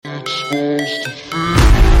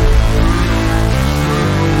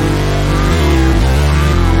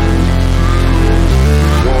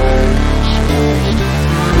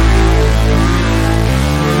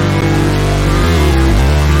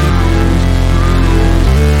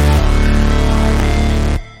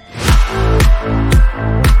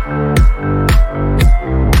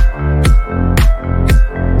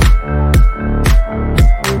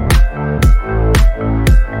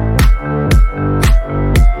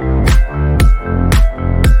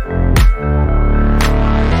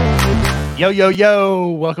Yo,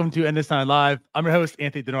 welcome to NS9LIVE. I'm your host,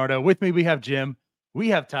 Anthony DiNardo. With me, we have Jim. We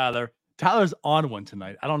have Tyler. Tyler's on one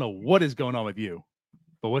tonight. I don't know what is going on with you,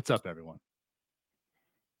 but what's up, everyone?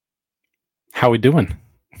 How we doing?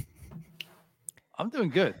 I'm doing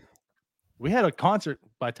good. We had a concert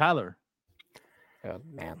by Tyler. Oh,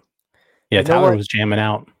 man. Yeah, Tyler was jamming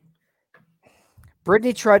out.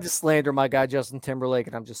 Brittany tried to slander my guy, Justin Timberlake,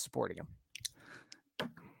 and I'm just supporting him.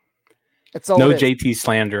 It's all no JT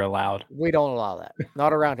slander allowed. We don't allow that.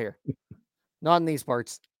 Not around here. Not in these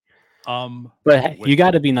parts. But you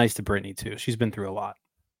got to be nice to Brittany too. She's been through a lot.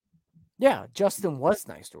 Yeah, Justin was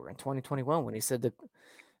nice to her in 2021 when he said the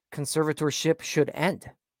conservatorship should end,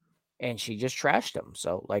 and she just trashed him.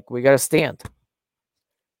 So, we got to stand.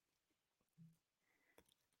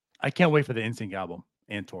 I can't wait for the NSYNC album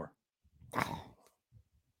and tour.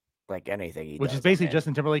 Like anything he Which does, is basically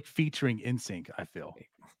Justin Timberlake featuring NSYNC, I feel.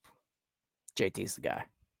 JT's the guy.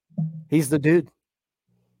 He's the dude.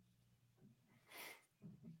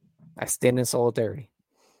 I stand in solidarity.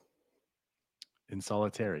 In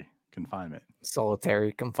solitary confinement.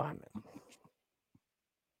 Solitary confinement.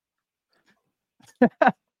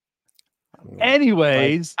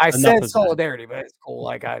 Anyways. I said solidarity, but it's cool.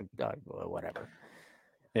 Whatever.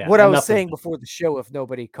 Yeah, what I was saying before the show, if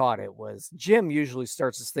nobody caught it, was Jim usually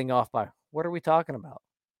starts this thing off by, what are we talking about?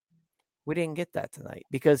 We didn't get that tonight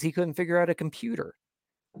because he couldn't figure out a computer.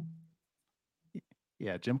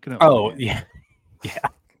 Yeah, Jim couldn't. Oh, yeah.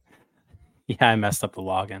 Yeah, I messed up the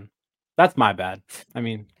login. That's my bad. I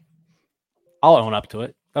mean, I'll own up to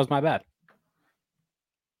it. That was my bad.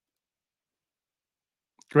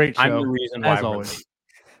 Great show. I'm the reason why. As always.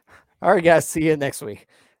 All right, guys. See you next week.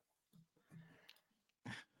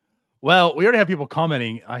 Well, we already have people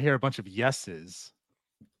commenting. I hear a bunch of yeses.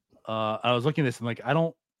 I was looking at this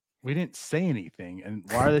and we didn't say anything. And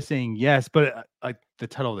why are they saying yes? But the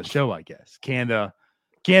title of the show, I guess. Can the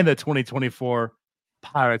 2024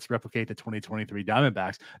 Pirates replicate the 2023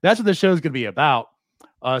 Diamondbacks? That's what the show is going to be about.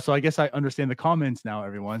 So I guess I understand the comments now,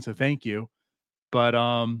 everyone. So thank you. But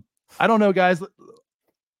I don't know, guys.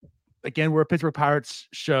 Again, we're a Pittsburgh Pirates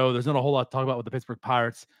show. There's not a whole lot to talk about with the Pittsburgh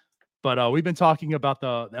Pirates. But we've been talking about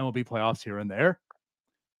the MLB playoffs here and there.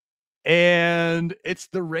 And it's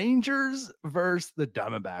the Rangers versus the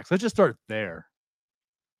Diamondbacks. Let's just start there.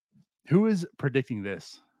 Who is predicting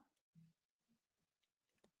this?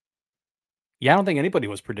 Yeah, I don't think anybody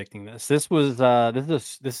was predicting this. This is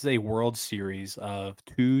a World Series of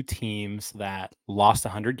two teams that lost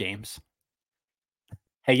 100 games.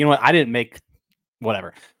 Hey, you know what? I didn't make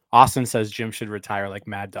whatever. Austin says Jim should retire like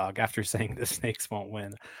Mad Dog after saying the Snakes won't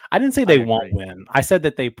win. I didn't say they won't win. I said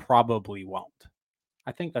that they probably won't.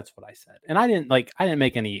 I think that's what I said. And I didn't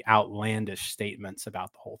make any outlandish statements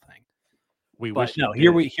about the whole thing.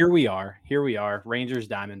 Here we are. Rangers,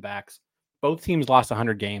 Diamondbacks. Both teams lost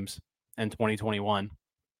 100 games in 2021.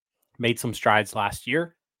 Made some strides last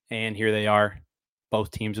year, and here they are, both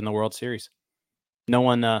teams in the World Series. No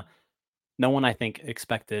one I think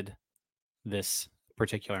expected this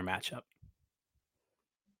particular matchup.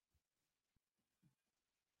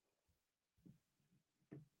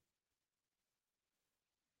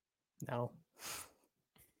 No.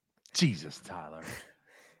 Jesus, Tyler.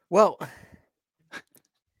 Well,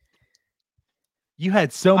 you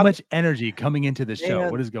had so much energy coming into the show.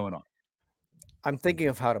 What is going on? I'm thinking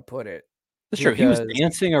of how to put it. That's true. He was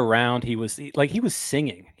dancing around. He was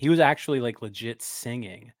singing. He was actually legit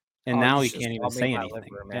singing. And now he can't even say anything.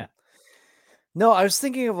 Yeah. No, I was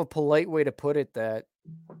thinking of a polite way to put it that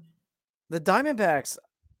the Diamondbacks,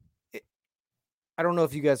 I don't know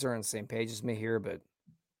if you guys are on the same page as me here, but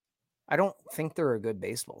I don't think they're a good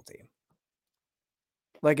baseball team.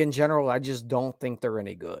 In general, I just don't think they're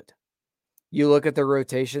any good. You look at their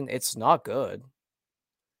rotation, it's not good.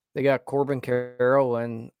 They got Corbin Carroll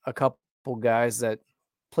and a couple guys that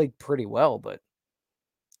played pretty well, but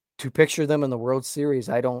to picture them in the World Series,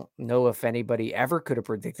 I don't know if anybody ever could have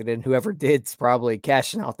predicted it, and whoever did is probably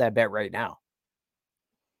cashing out that bet right now.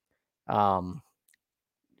 I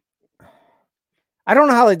don't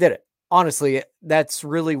know how they did it. Honestly, that's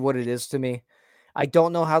really what it is to me. I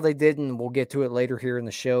don't know how they did, and we'll get to it later here in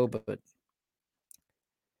the show, but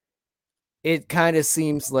it kind of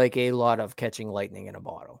seems like a lot of catching lightning in a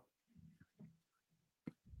bottle.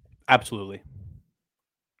 Absolutely.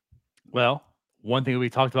 Well, one thing we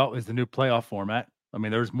talked about was the new playoff format. I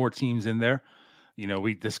mean, there's more teams in there.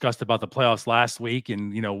 We discussed about the playoffs last week,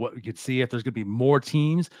 and what we could see if there's going to be more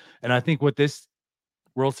teams. And I think what this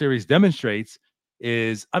World Series demonstrates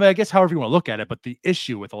is, I mean, I guess however you want to look at it, but the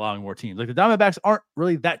issue with allowing more teams, like the Diamondbacks aren't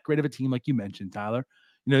really that great of a team, like you mentioned, Tyler.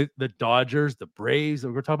 The Dodgers, the Braves,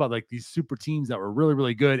 we're talking about like these super teams that were really,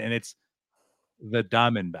 really good, and it's the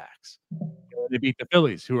Diamondbacks. They beat the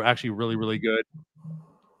Phillies, who are actually really, really good,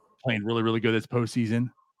 playing really, really good this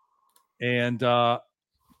postseason. And so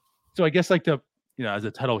I guess like as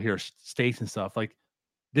the title here states and stuff, like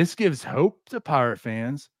this gives hope to Pirate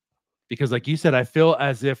fans because, like you said, I feel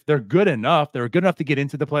as if they're good enough. They're good enough to get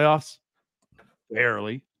into the playoffs,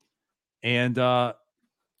 barely. And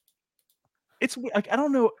it's like I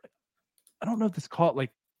don't know if this call it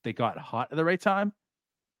like they got hot at the right time,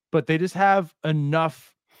 but they just have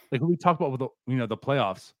enough. Like we talked about with the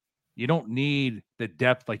playoffs, you don't need the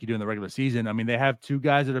depth like you do in the regular season. I mean, they have two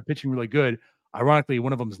guys that are pitching really good. Ironically,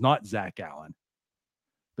 one of them is not Zach Allen.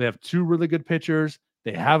 They have two really good pitchers.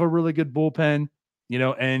 They have a really good bullpen,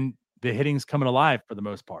 and the hitting's coming alive for the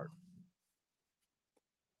most part.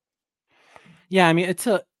 Yeah, I mean it's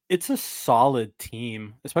a solid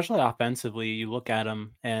team, especially offensively. You look at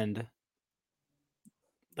them and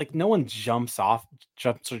like no one jumps out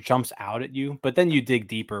at you, but then you dig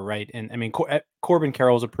deeper, right? And I mean Corbin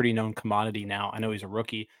Carroll's a pretty known commodity now. I know he's a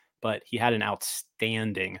rookie, but he had an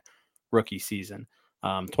outstanding rookie season.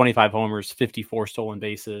 25 homers, 54 stolen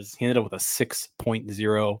bases. He ended up with a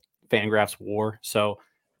 6.0 Fangraphs WAR. So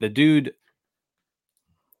the dude's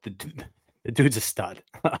a stud.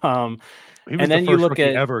 He was the first rookie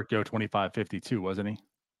ever go 25-52, wasn't he?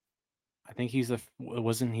 I think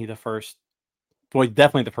wasn't he the first? Well,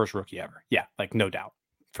 definitely the first rookie ever. Yeah, like no doubt,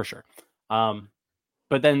 for sure.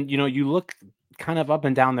 But then you look kind of up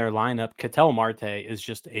and down their lineup. Ketel Marte is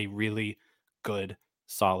just a really good,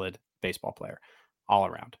 solid baseball player all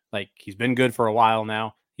around. Like he's been good for a while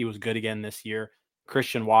now. He was good again this year.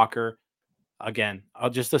 Christian Walker, again,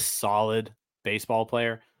 just a solid baseball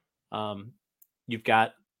player. You've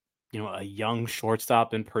got a young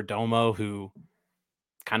shortstop in Perdomo who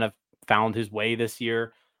kind of found his way this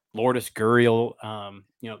year. Lourdes Gurriel,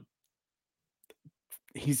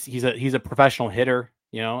 he's a professional hitter,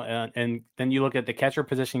 and then you look at the catcher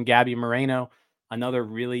position, Gabby Moreno, another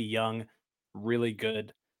really young, really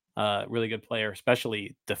good player,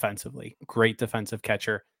 especially defensively. Great defensive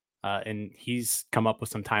catcher, and he's come up with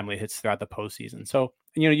some timely hits throughout the postseason. So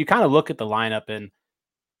you kind of look at the lineup, and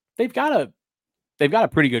they've got a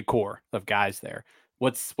pretty good core of guys there.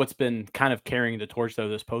 What's been kind of carrying the torch though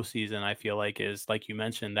this postseason, I feel like, is like you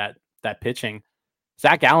mentioned that pitching.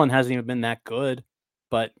 Zach Allen hasn't even been that good,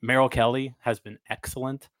 but Merrill Kelly has been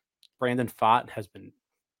excellent. Brandon Pfaadt has been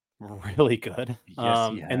really good.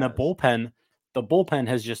 Yes, he has. And the bullpen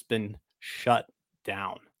has just been shut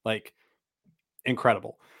down, like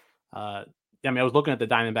incredible. I mean, I was looking at the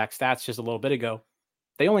Diamondback stats just a little bit ago.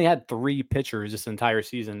 They only had 3 pitchers this entire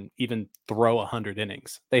season even throw 100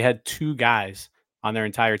 innings. They had 2 guys on their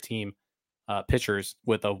entire team, pitchers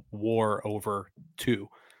with a WAR over 2.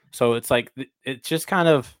 So it's like it's just kind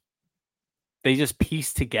of they just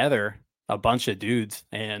piece together a bunch of dudes,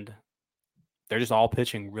 and they're just all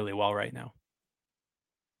pitching really well right now.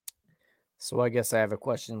 So I guess I have a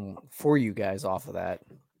question for you guys off of that.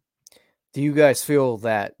 Do you guys feel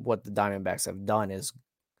that what the Diamondbacks have done is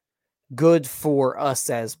good for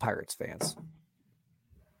us as Pirates fans?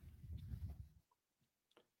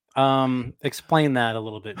 Explain that a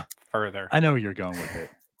little bit further. I know where you're going with it.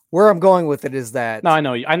 Where I'm going with it is that no, I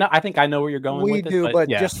know. I think I know where you're going. We with do, it, but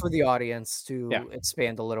yeah. just for the audience to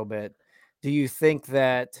expand a little bit, do you think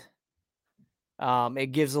that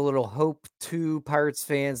it gives a little hope to Pirates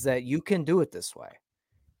fans that you can do it this way?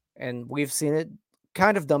 And we've seen it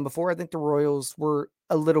kind of done before. I think the Royals were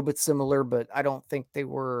a little bit similar, but I don't think they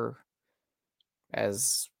were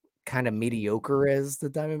as kind of mediocre as the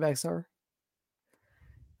Diamondbacks are.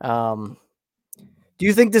 Do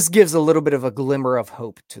you think this gives a little bit of a glimmer of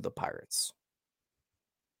hope to the Pirates?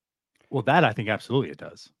 Well, that I think absolutely it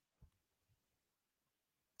does.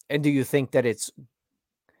 And do you think that it's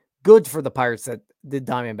good for the Pirates that the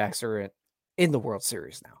Diamondbacks are in the World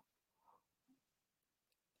Series now?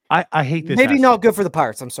 I hate this. Maybe not good for the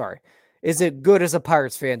Pirates. I'm sorry. Is it good as a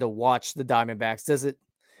Pirates fan to watch the Diamondbacks?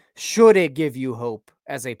 Should it give you hope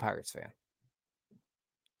as a Pirates fan?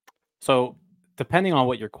 So depending on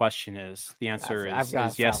what your question is, the answer I've got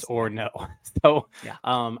is yes or fascinating. no. So,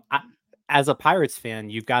 Yeah. as a Pirates fan,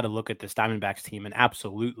 you've got to look at this Diamondbacks team, and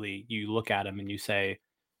absolutely, you look at them and you say,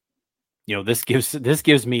 this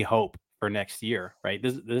gives me hope for next year, right?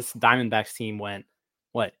 This Diamondbacks team went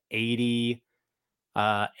what 80,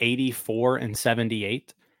 84 and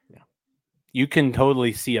 78. Yeah. You can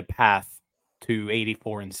totally see a path to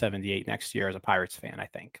 84 and 78 next year as a Pirates fan. I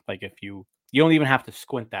think, like, if you don't even have to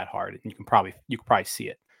squint that hard, and you can probably see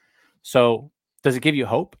it. So, does it give you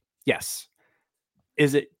hope? Yes.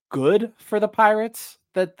 Is it good for the Pirates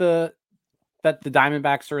that the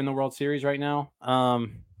Diamondbacks are in the World Series right now?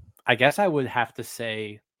 I guess I would have to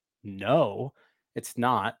say no, it's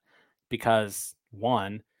not, because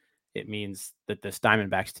one, it means that this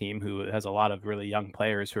Diamondbacks team, who has a lot of really young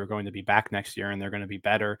players who are going to be back next year, and they're going to be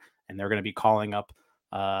better, and they're going to be calling up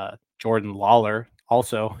Jordan Lawler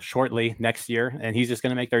also shortly next year, and he's just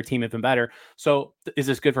going to make their team even better. So is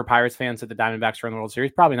this good for Pirates fans that the Diamondbacks are in the World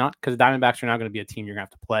Series? Probably not, because the Diamondbacks are not going to be a team you're going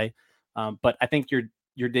to have to play. But I think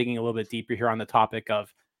you're digging a little bit deeper here on the topic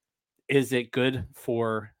of, is it good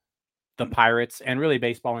for the Pirates and really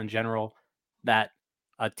baseball in general that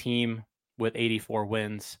a team with 84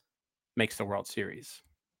 wins makes the World Series?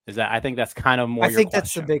 I think that's kind of more your question.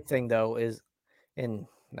 That's the big thing, though, is, and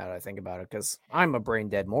now that I think about it, because I'm a brain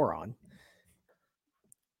dead moron,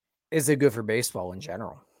 is it good for baseball in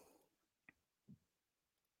general?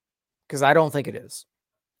 Because I don't think it is.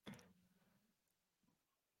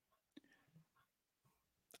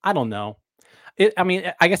 I don't know. I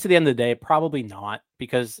mean, I guess at the end of the day, probably not,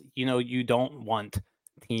 because, you don't want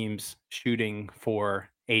teams shooting for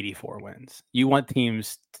 84 wins. You want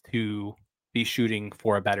teams to be shooting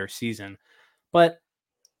for a better season. But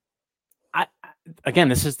again,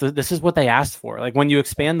 this is what they asked for. Like, when you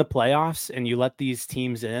expand the playoffs and you let these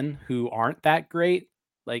teams in who aren't that great,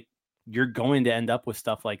 like, you're going to end up with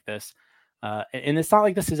stuff like this. And it's not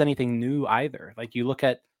like this is anything new either. Like, you look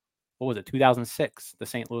at, what was it, 2006, the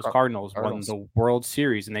St. Louis Cardinals won the World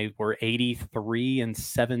Series, and they were 83 and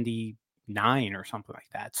 79 or something like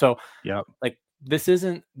that. So, like, this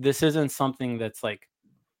isn't something that's like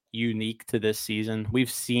unique to this season. We've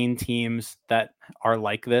seen teams that are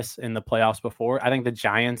like this in the playoffs before. I think the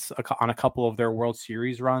Giants, on a couple of their World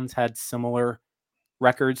Series runs, had similar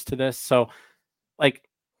records to this. So, like,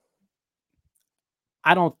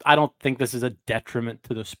 I don't think this is a detriment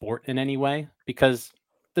to the sport in any way, because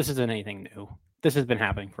this isn't anything new. This has been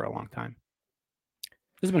happening for a long time.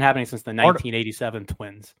 This has been happening since the 1987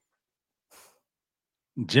 Twins.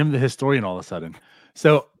 Jim the historian all of a sudden.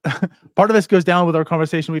 So part of this goes down with our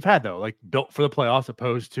conversation we've had, though, like, built for the playoffs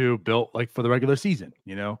opposed to built like for the regular season,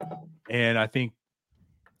 and I think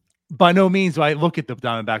by no means do I look at the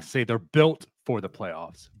Diamondbacks and say they're built for the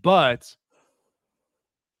playoffs, but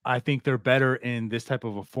I think they're better in this type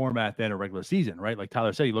of a format than a regular season, right? Like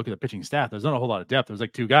Tyler said, you look at the pitching staff, there's not a whole lot of depth. There's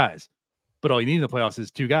like two guys, but all you need in the playoffs is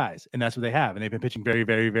two guys, and that's what they have. And they've been pitching very,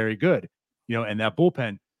 very, very good, and that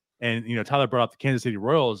bullpen. And, Tyler brought up the Kansas City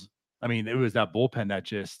Royals. I mean, it was that bullpen that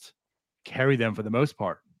just carried them for the most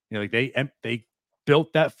part. Like, they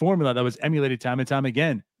built that formula that was emulated time and time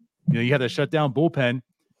again. You have that shutdown bullpen,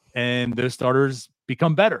 and those starters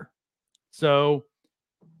become better. So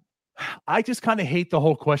I just kind of hate the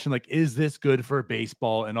whole question, like, is this good for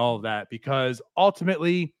baseball and all of that? Because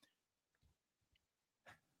ultimately,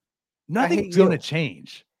 nothing's going to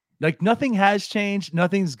change. Like, nothing has changed.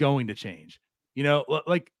 Nothing's going to change.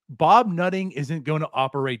 Like, Bob Nutting isn't going to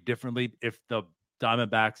operate differently if the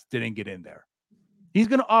Diamondbacks didn't get in there. He's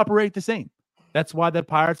going to operate the same. That's why the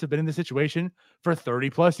Pirates have been in this situation for 30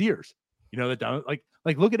 plus years.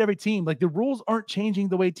 Like look at every team. Like, the rules aren't changing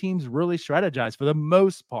the way teams really strategize for the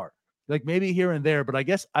most part. Like, maybe here and there, but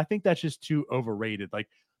I think that's just too overrated. Like,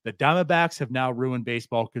 the Diamondbacks have now ruined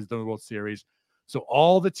baseball because of the World Series. So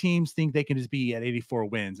all the teams think they can just be at 84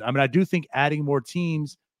 wins. I mean, I do think adding more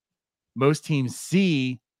teams, most teams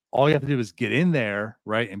see all you have to do is get in there,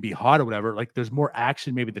 right, and be hot or whatever. Like, there's more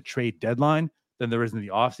action maybe the trade deadline than there is in the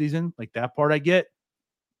offseason. Like, that part I get.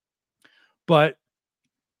 But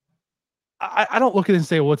I don't look at it and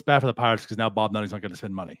say, well, it's bad for the Pirates because now Bob Nutting's not going to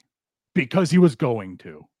spend money, because he was going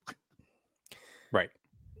to. Right.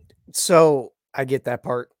 So I get that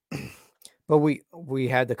part. But we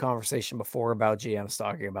had the conversation before about GMs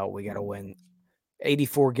talking about we got to win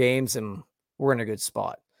 84 games and we're in a good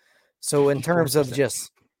spot. So in terms of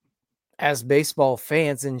just as baseball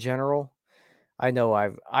fans in general, I know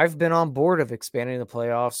I've been on board of expanding the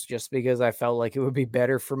playoffs just because I felt like it would be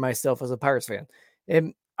better for myself as a Pirates fan.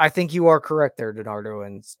 And I think you are correct there, Donardo,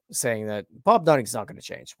 in saying that Bob Nutting's not going to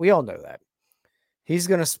change. We all know that. He's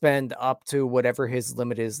going to spend up to whatever his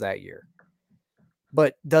limit is that year.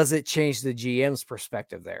 But does it change the GM's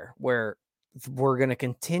perspective there, where we're going to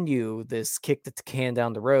continue this kick the can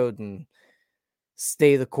down the road and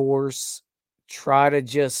stay the course, try to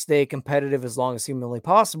just stay competitive as long as humanly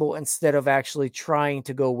possible instead of actually trying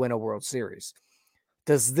to go win a World Series?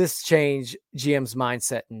 Does this change GM's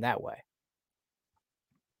mindset in that way?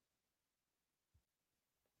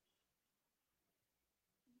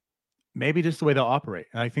 Maybe just the way they'll operate.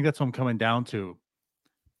 And I think that's what I'm coming down to.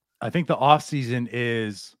 I think the offseason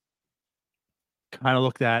is kind of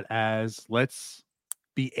looked at as, let's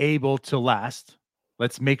be able to last.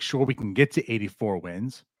 Let's make sure we can get to 84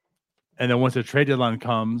 wins. And then once the trade deadline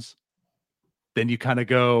comes, then you kind of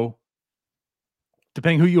go,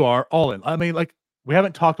 depending who you are, all in. I mean, like, we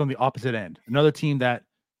haven't talked on the opposite end. Another team that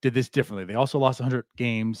did this differently. They also lost 100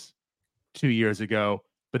 games 2 years ago,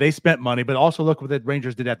 but they spent money. But also look what the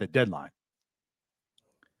Rangers did at the deadline.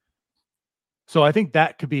 So I think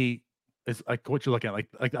that could be is like what you're looking at.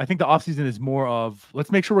 Like I think the offseason is more of,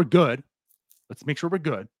 let's make sure we're good. Let's make sure we're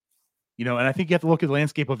good. And I think you have to look at the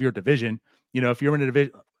landscape of your division. If you're in a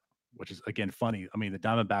division, which is again funny. I mean, the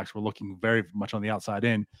Diamondbacks were looking very much on the outside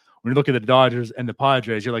in. When you look at the Dodgers and the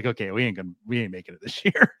Padres, you're like, okay, we ain't making it this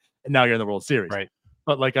year. And now you're in the World Series. Right.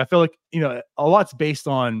 But like, I feel like, a lot's based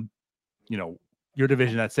on, your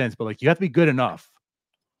division in that sense, but like, you have to be good enough.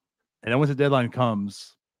 And then once the deadline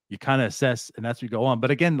comes, you kind of assess, and that's where you go on.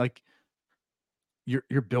 But again, like,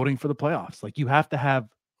 you're building for the playoffs. Like, you have to have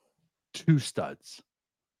 2 studs.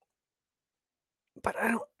 But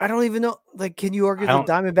I don't even know. Like, can you argue the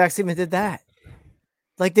Diamondbacks even did that?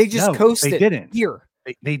 Like, they just coasted. They didn't. Here.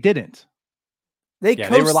 They didn't. They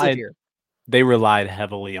coasted here. They relied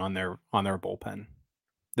heavily on their bullpen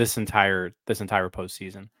this entire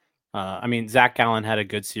postseason. I mean, Zach Gallen had a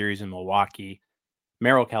good series in Milwaukee.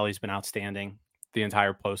 Merrill Kelly's been outstanding the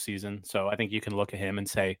entire postseason. So I think you can look at him and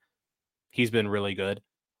say he's been really good.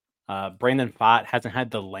 Brandon Pfaadt hasn't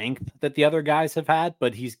had the length that the other guys have had,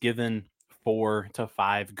 but he's given 4 to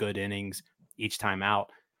 5 good innings each time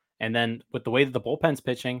out. And then with the way that the bullpen's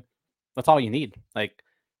pitching, that's all you need. Like,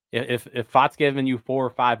 if Pfaadt's giving you 4 or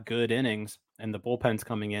 5 good innings and the bullpen's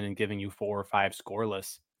coming in and giving you 4 or 5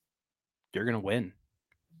 scoreless, you're going to win.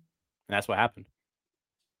 And that's what happened.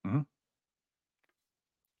 Mm-hmm.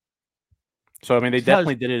 So, I mean, they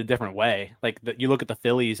definitely did it a different way. Like, you look at the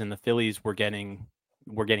Phillies, and the Phillies were getting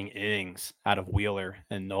innings out of Wheeler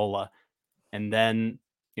and Nola. And then,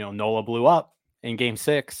 Nola blew up in Game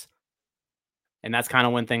 6. And that's kind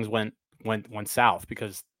of when things went south,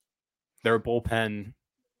 because their bullpen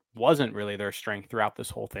wasn't really their strength throughout this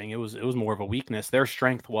whole thing. It was more of a weakness. Their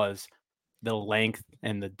strength was the length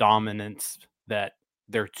and the dominance that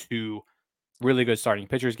their 2 really good starting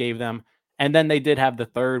pitchers gave them. And then they did have the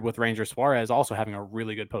third with Ranger Suarez also having a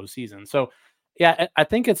really good postseason. So, yeah, I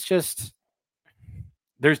think it's just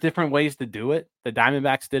there's different ways to do it. The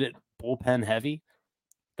Diamondbacks did it bullpen heavy.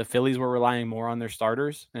 The Phillies were relying more on their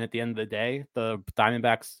starters. And at the end of the day, the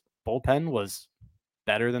Diamondbacks bullpen was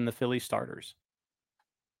better than the Phillies starters.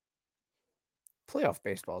 Playoff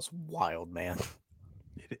baseball is wild, man.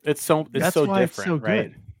 It's so different, it's so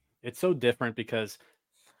right? Good. It's so different because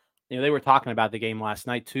they were talking about the game last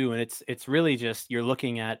night too, and it's really just you're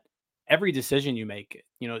looking at every decision you make.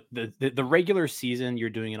 The regular season, you're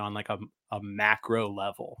doing it on like a macro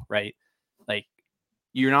level, right? Like,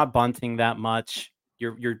 you're not bunting that much.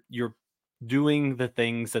 You're doing the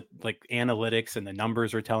things that like analytics and the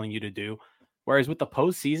numbers are telling you to do. Whereas with the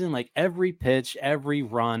postseason, like every pitch, every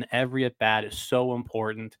run, every at bat is so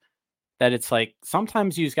important that it's like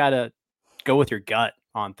sometimes you just got to go with your gut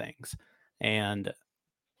on things. And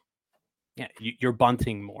yeah, you're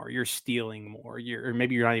bunting more, you're stealing more, or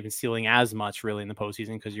maybe you're not even stealing as much really in the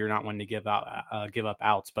postseason because you're not wanting to give up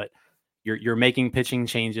outs, but you're making pitching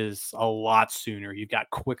changes a lot sooner. You've got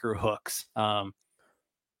quicker hooks.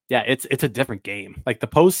 Yeah, it's a different game. Like, the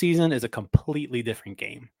postseason is a completely different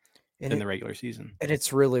game than the regular season. And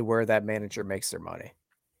it's really where that manager makes their money.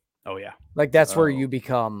 Oh, yeah. Like, that's where you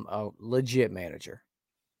become a legit manager.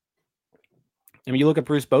 I mean, you look at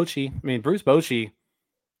Bruce Bochy. I mean, Bruce Bochy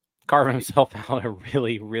carved himself out a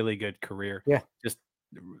really, really good career. Yeah.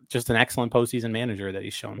 Just an excellent postseason manager that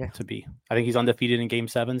he's shown to be. I think he's undefeated in Game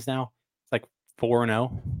 7s now. It's like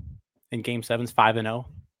 4-0 in Game 7s, 5-0.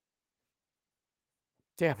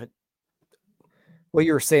 Yeah, but what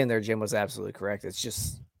you were saying there, Jim, was absolutely correct. It's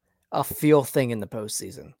just a feel thing in the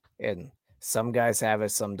postseason. And some guys have it,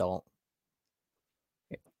 some don't.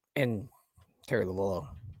 And Terry Lavillo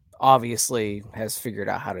obviously has figured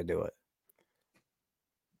out how to do it.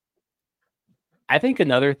 I think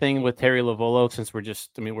another thing with Terry Lavillo, since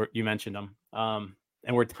you mentioned him,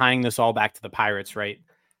 and we're tying this all back to the Pirates, right?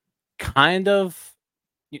 Kind of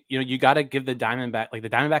you got to give the Diamondback, like the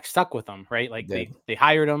Diamondbacks stuck with him, right? Like Did. they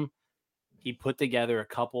hired him. He put together a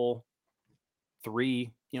couple, 3,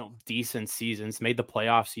 decent seasons, made the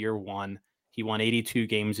playoffs year 1. He won 82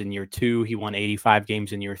 games in year 2. He won 85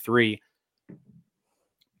 games in year 3.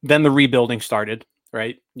 Then the rebuilding started,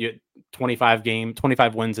 right? You had 25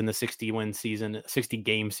 wins in the 60-win season,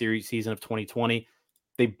 60-game series season of 2020.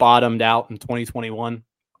 They bottomed out in 2021,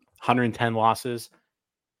 110 losses.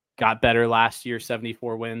 Got better last year,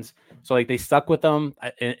 74 wins. So like they stuck with them,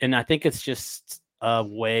 and I think it's just a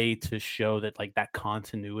way to show that like that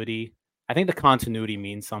continuity. I think the continuity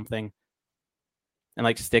means something, and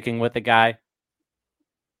like sticking with the guy.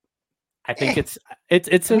 I think it's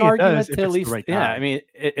an argument to at least, right yeah. guy. I mean,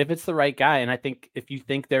 if it's the right guy, and I think if you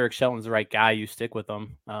think Derek Shelton's the right guy, you stick with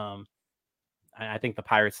him. I think the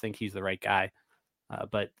Pirates think he's the right guy,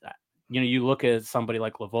 but you look at somebody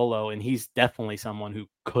like Lovullo, and he's definitely someone who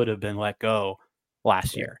could have been let go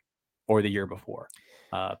last year or the year before,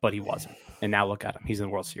 but he wasn't. And now look at him; he's in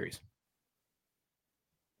the World Series.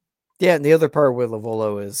 Yeah, and the other part with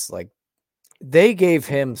Lovullo is like they gave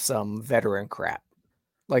him some veteran crap.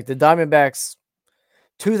 Like the Diamondbacks,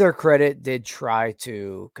 to their credit, did try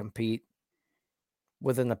to compete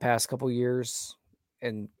within the past couple years,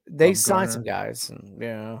 and they signed some guys,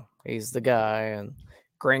 and he's the guy, and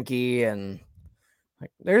Greinke, and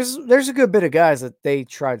like there's a good bit of guys that they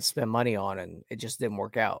tried to spend money on, and it just didn't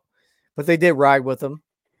work out. But they did ride with them.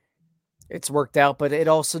 It's worked out, but it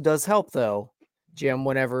also does help, though, Jim,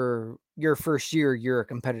 whenever your first year, you're a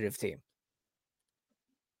competitive team.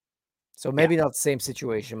 So maybe not the same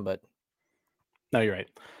situation, but. No, you're right.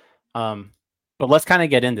 But let's kind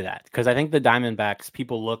of get into that, because I think the Diamondbacks,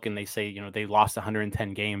 people look and they say, they lost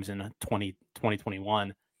 110 games in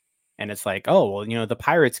 2021. And it's like, oh, well, the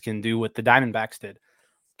Pirates can do what the Diamondbacks did.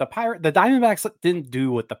 The Diamondbacks didn't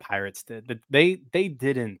do what the Pirates did. They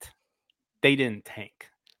didn't tank.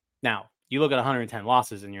 Now, you look at 110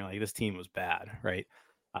 losses and you're like, this team was bad, right?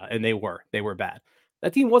 And they were bad.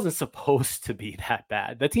 That team wasn't supposed to be that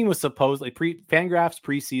bad. That team was supposedly Fangraphs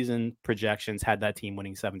preseason projections had that team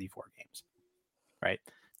winning 74 games, right?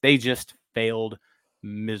 They just failed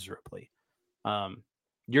miserably.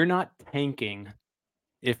 You're not tanking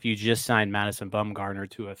if you just signed Madison Bumgarner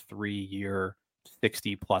to a 3-year,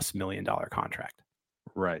 $60+ million contract,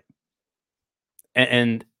 right?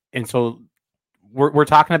 And so we're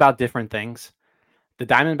talking about different things. The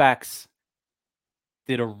Diamondbacks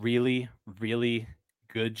did a really, really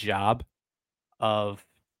good job of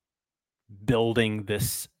building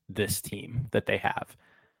this team that they have.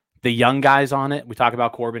 The young guys on it, we talk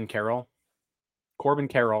about Corbin Carroll. Corbin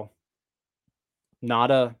Carroll,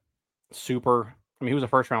 not a super, he was a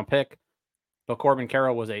first-round pick, but Corbin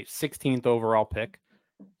Carroll was a 16th overall pick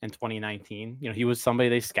in 2019. He was somebody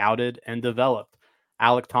they scouted and developed.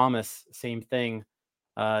 Alec Thomas, same thing.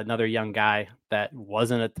 Another young guy that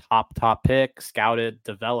wasn't a top pick, scouted,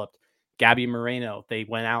 developed. Gabby Moreno, they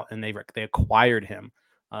went out and they acquired him.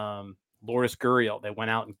 Lourdes Gurriel, they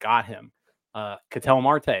went out and got him. Ketel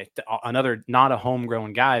Marte, another not a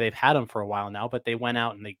homegrown guy. They've had him for a while now, but they went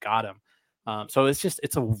out and they got him. So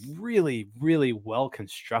it's a really, really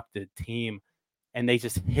well-constructed team, and they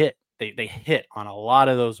just hit. They hit on a lot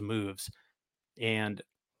of those moves, and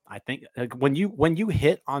I think like when you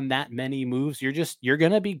hit on that many moves, you're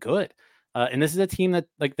gonna be good. And this is a team that,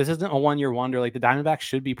 like, this isn't a 1-year wonder. Like the Diamondbacks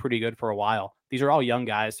should be pretty good for a while. These are all young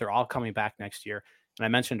guys. They're all coming back next year. And I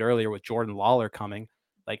mentioned earlier with Jordan Lawler coming,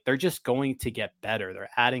 like they're just going to get better. They're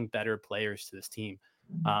adding better players to this team.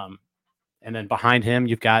 And then behind him,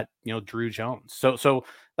 you've got, Drew Jones. So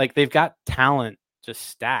like they've got talent just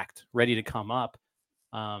stacked, ready to come up.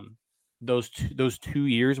 Those 2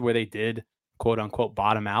 years where they did quote unquote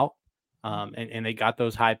bottom out, and they got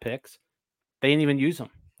those high picks, they didn't even use them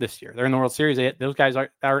this year. They're in the World Series. Those guys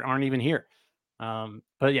aren't even here.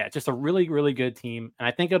 But yeah, just a really, really good team. And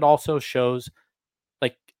I think it also shows,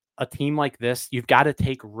 like, a team like this, you've got to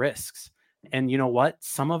take risks. And you know what?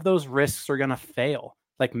 Some of those risks are going to fail.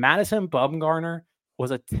 Like Madison Bumgarner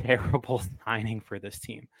was a terrible signing for this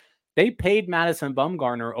team. They paid Madison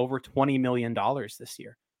Bumgarner over $20 million this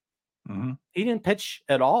year. Mm-hmm. He didn't pitch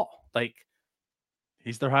at all. Like,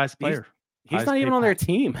 he's their highest player. He's not even on their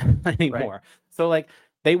team anymore. Right. So like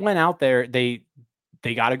they went out there, they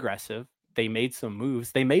got aggressive. They made some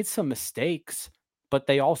moves. They made some mistakes, but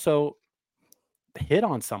they also hit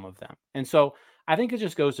on some of them. And so I think it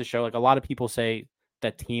just goes to show, like, a lot of people say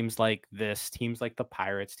that teams like this, teams like the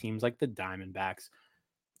Pirates, teams like the Diamondbacks,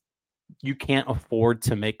 you can't afford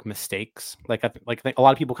to make mistakes. Like a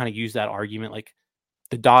lot of people kind of use that argument, like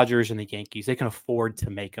the Dodgers and the Yankees, they can afford to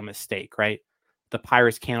make a mistake, right? The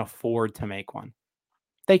Pirates can't afford to make one.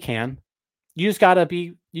 they can. You just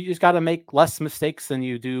gotta make less mistakes than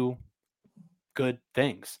you do good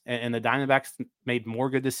things. And the Diamondbacks made more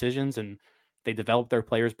good decisions, and they developed their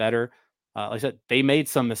players better. Like I said, they made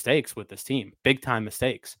some mistakes with this team, big time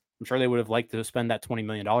mistakes. I'm sure they would have liked to spend that $20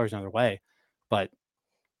 million another way, but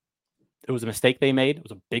it was a mistake they made. It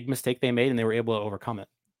was a big mistake they made, and they were able to overcome it.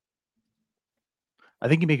 I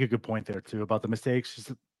think you make a good point there too about the mistakes,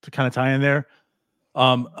 just to kind of tie in there.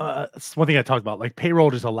 It's one thing I talked about. Like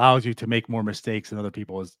payroll just allows you to make more mistakes than other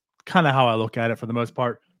people is kind of how I look at it for the most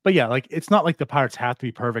part. But yeah, like it's not like the Pirates have to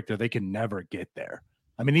be perfect or they can never get there.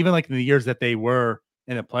 I mean, even like in the years that they were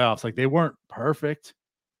in the playoffs, like they weren't perfect.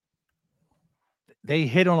 They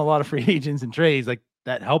hit on a lot of free agents and trades, like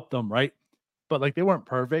that helped them, right? But like they weren't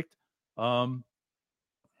perfect. But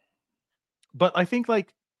I think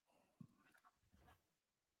like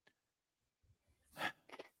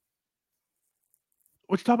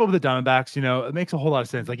what you talk about with the Diamondbacks, it makes a whole lot of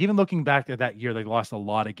sense. Like even looking back at that year, they lost a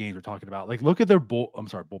lot of games we're talking about. Like look at their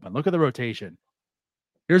bullpen. Look at the rotation.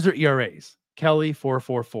 Here's their ERAs. Kelly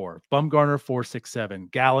 4.44, Bumgarner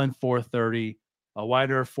 4.67, Gallen 4.30,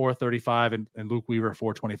 Wider 4.35, and Luke Weaver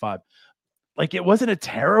 4.25. Like it wasn't a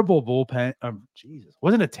terrible bullpen.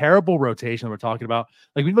 Wasn't a terrible rotation we're talking about.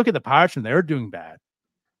 Like we look at the Pirates and they're doing bad.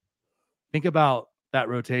 Think about that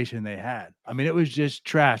rotation they had. I mean, it was just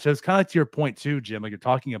trash. So it's kind of to your point too, Jim, like you're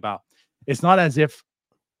talking about. It's not as if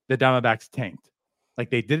the Diamondbacks tanked. Like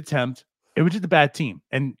they did attempt. It was just a bad team.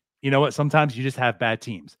 And you know what? Sometimes you just have bad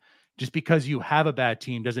teams. Just because you have a bad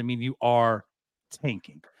team doesn't mean you are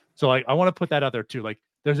tanking. So like I want to put that out there too. Like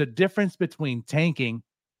there's a difference between tanking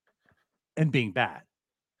and being bad.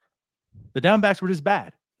 The Diamondbacks were just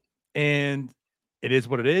bad. And it is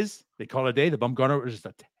what it is. They call it a day. The Bumgarner was just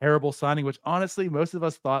a terrible signing, which honestly, most of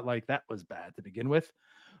us thought like that was bad to begin with.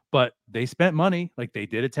 But they spent money. Like they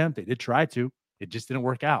did attempt. They did try to. It just didn't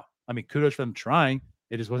work out. I mean, kudos for them trying.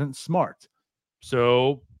 It just wasn't smart.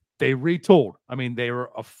 So they retooled. I mean, they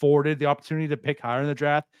were afforded the opportunity to pick higher in the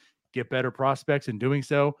draft, get better prospects in doing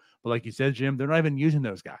so. But like you said, Jim, they're not even using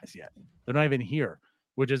those guys yet. They're not even here,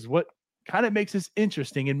 which is what kind of makes this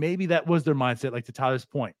interesting. And maybe that was their mindset, like to Tyler's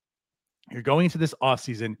point. You're going into this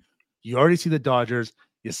offseason. You already see the Dodgers.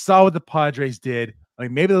 You saw what the Padres did. I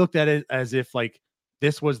mean, maybe they looked at it as if like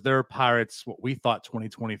this was their Pirates, what we thought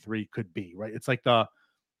 2023 could be, right? It's like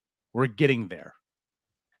we're getting there.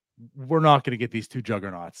 We're not going to get these two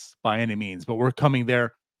juggernauts by any means, but we're coming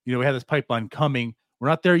there. We have this pipeline coming. We're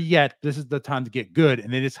not there yet. This is the time to get good.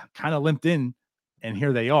 And they just kind of limped in, and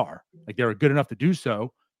here they are. Like they were good enough to do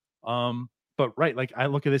so. But right, like I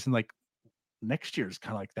look at this and like next year is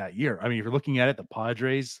kind of like that year. I mean, if you're looking at it, the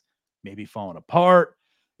Padres maybe falling apart,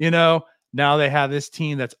 now they have this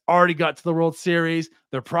team that's already got to the World Series.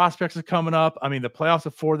 Their prospects are coming up. I mean, the playoffs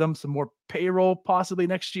afford them some more payroll possibly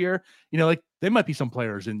next year. Like there might be some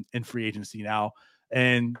players in free agency now,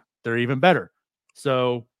 and they're even better.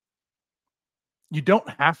 So you don't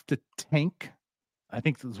have to tank. I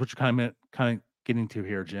think that's what you're kind of getting to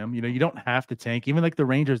here, Jim. You don't have to tank. Even like the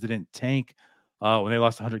Rangers didn't tank when they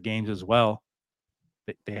lost 100 games as well.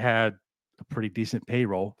 They had a pretty decent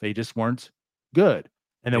payroll. They just weren't good.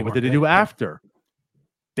 And then what did they do after?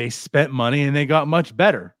 They spent money and they got much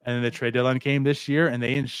better. And then the trade deadline came this year and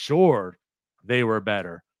they ensured they were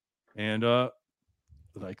better. And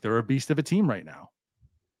like they're a beast of a team right now.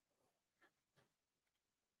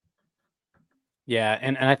 Yeah,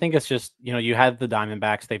 and I think it's just, you had the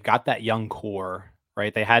Diamondbacks, they've got that young core,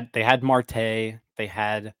 right? They had Marte, they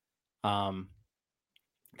had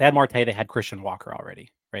Christian Walker already,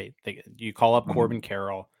 right? You call up Corbin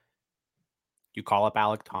Carroll, you call up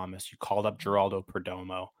Alec Thomas, you called up Geraldo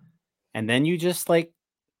Perdomo, and then you just like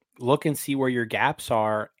look and see where your gaps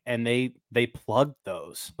are, and they plugged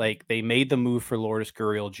those. Like they made the move for Lourdes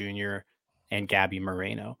Gurriel Jr. and Gabby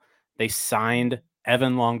Moreno. They signed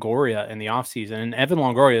Evan Longoria in the offseason, and Evan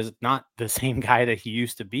Longoria is not the same guy that he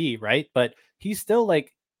used to be, right? But he's still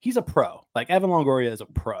like, he's a pro. Like Evan Longoria is a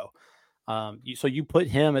pro. So you put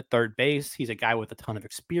him at third base. He's a guy with a ton of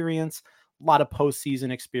experience, a lot of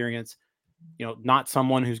postseason experience. Not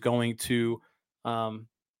someone who's going to,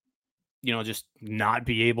 just not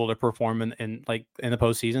be able to perform in the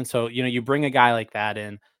postseason. So, you bring a guy like that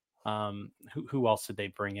in. Who else did they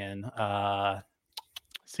bring in? I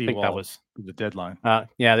think that was the deadline.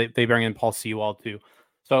 Yeah, they bring in Paul Sewald too.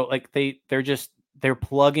 So like they're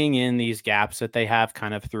plugging in these gaps that they have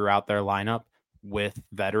kind of throughout their lineup with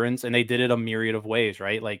veterans, and they did it a myriad of ways,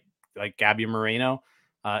 right? Like Gabby Moreno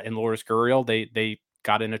and Lourdes Gurriel, they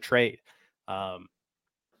got in a trade. Evan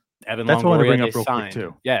That's what I want to bring Longoria up real quick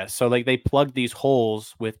too. Yeah, so like they plugged these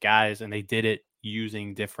holes with guys, and they did it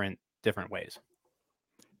using different ways.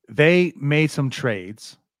 they made some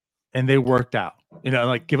trades and they worked out.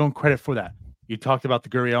 Like give them credit for that. You talked about the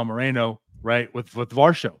Gurriel Moreno, right? With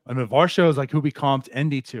Varsho. I mean, Varsho is like who we comped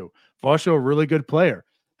Endy to. Varsho, a really good player.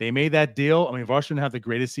 They made that deal. I mean, Varsho didn't have the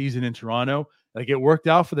greatest season in Toronto. Like it worked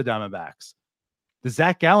out for the Diamondbacks. The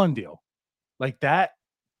Zach Gallen deal, like that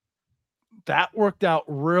worked out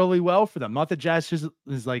really well for them. Not that Jazz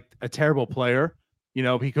is like a terrible player,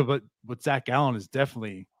 but Zach Gallen has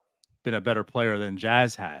definitely been a better player than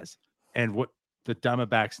Jazz has. And what the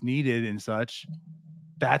Diamondbacks needed and such,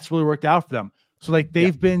 that's really worked out for them. So like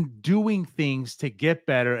they've been doing things to get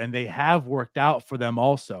better and they have worked out for them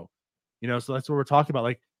also. So that's what we're talking about.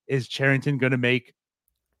 Like, is Cherington going to make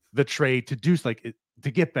the trade to do like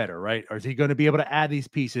to get better, right? Or is he going to be able to add these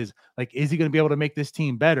pieces? Like, is he going to be able to make this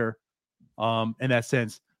team better? In that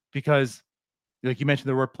sense, because like you mentioned,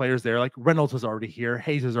 there were players there. Like Reynolds was already here,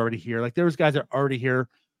 Hayes was already here. Like there was guys that are already here,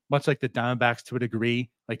 much like the Diamondbacks to a degree,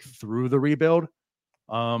 like through the rebuild.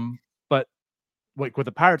 But like what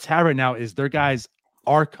the Pirates have right now is their guys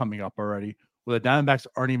are coming up already, where the Diamondbacks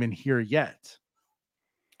aren't even here yet.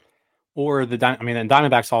 Or and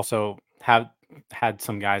Diamondbacks also have had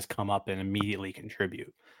some guys come up and immediately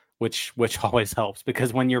contribute, which always helps,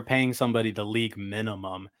 because when you're paying somebody the league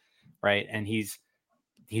minimum, right, and he's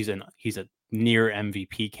a near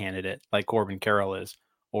MVP candidate like Corbin Carroll is,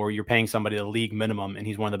 or you're paying somebody the league minimum and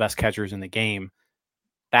he's one of the best catchers in the game,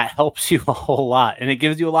 that helps you a whole lot, and it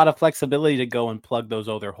gives you a lot of flexibility to go and plug those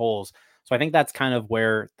other holes. So I think that's kind of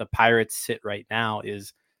where the Pirates sit right now,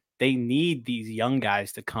 is they need these young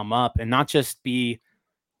guys to come up and not just be,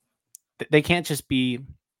 they can't just be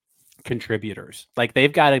contributors. Like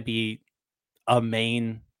they've got to be a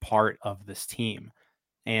main part of this team.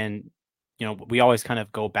 And, we always kind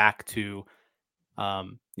of go back to,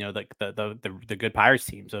 the good Pirates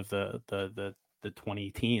teams of the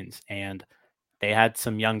 20 teens. And they had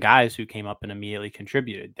some young guys who came up and immediately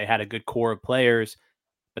contributed. They had a good core of players,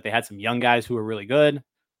 but they had some young guys who were really good.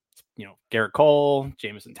 Garrett Cole,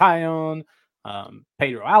 Jameson Taillon,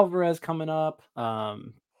 Pedro Alvarez coming up,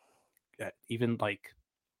 even like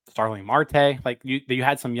Starling Marte. Like you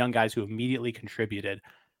had some young guys who immediately contributed,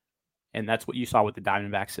 and that's what you saw with the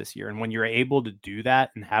Diamondbacks this year. And when you're able to do that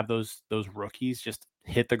and have those rookies just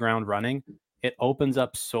hit the ground running, it opens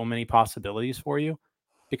up so many possibilities for you,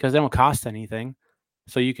 because they don't cost anything.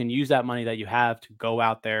 So you can use that money that you have to go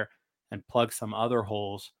out there and plug some other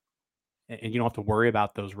holes, and you don't have to worry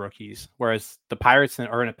about those rookies. Whereas the Pirates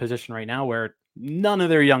are in a position right now where none of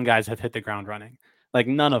their young guys have hit the ground running, like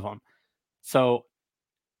none of them. So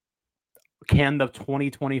can the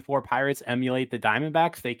 2024 Pirates emulate the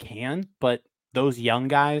Diamondbacks? They can, but those young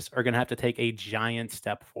guys are going to have to take a giant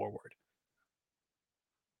step forward.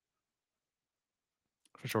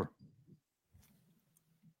 For sure.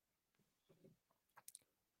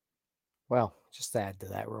 Well, just to add to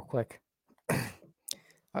that real quick.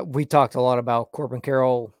 We talked a lot about Corbin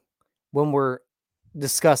Carroll when we're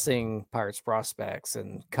discussing Pirates prospects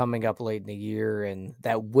and coming up late in the year, and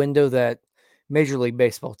that window that Major League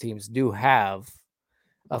Baseball teams do have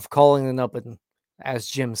of calling them up and, as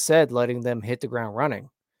Jim said, letting them hit the ground running.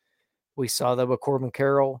 We saw that with Corbin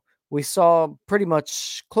Carroll. We saw pretty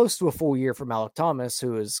much close to a full year from Alec Thomas,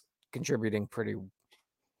 who is contributing pretty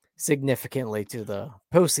significantly to the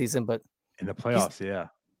postseason, but in the playoffs, yeah.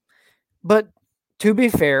 But to be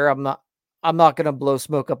fair, I'm not going to blow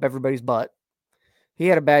smoke up everybody's butt. He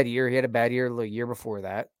had a bad year. He had a bad year the year before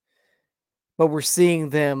that. But we're seeing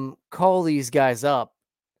them call these guys up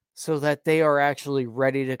so that they are actually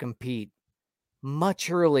ready to compete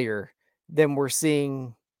much earlier than we're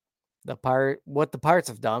seeing what the Pirates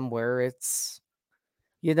have done, where it's,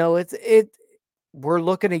 we're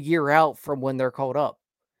looking a year out from when they're called up.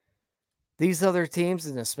 These other teams,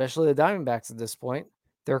 and especially the Diamondbacks at this point,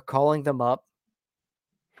 they're calling them up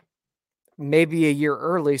maybe a year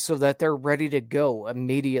early so that they're ready to go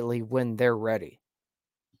immediately when they're ready.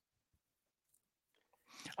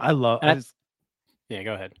 Go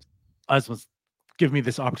ahead. I just was give me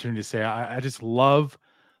this opportunity to say I just love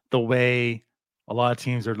the way a lot of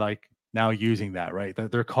teams are like now using that, right?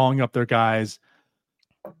 That they're calling up their guys,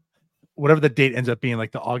 whatever the date ends up being,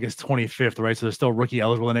 like the August 25th, right? So they're still rookie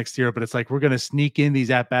eligible the next year, but it's like we're going to sneak in these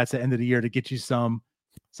at bats at the end of the year to get you some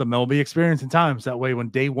MLB experience and time. So that way, when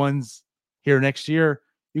day one's here next year,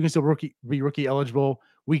 you can still be rookie eligible.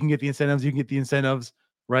 We can get the incentives. You can get the incentives,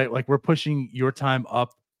 right? Like we're pushing your time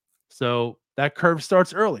up, so that curve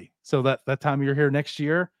starts early. So that time you're here next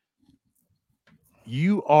year,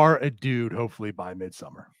 you are a dude. Hopefully by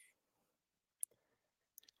midsummer.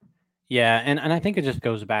 Yeah, and I think it just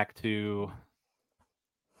goes back to,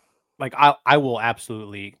 like, I will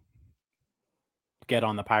absolutely get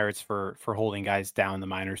on the Pirates for holding guys down in the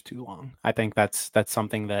minors too long. I think that's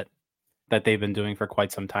something that they've been doing for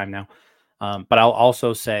quite some time now. But I'll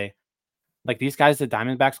also say, like, these guys the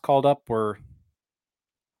Diamondbacks called up were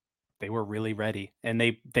really ready, and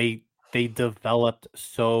they developed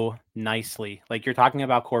so nicely. Like, you're talking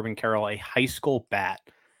about Corbin Carroll, a high school bat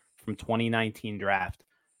from 2019 draft.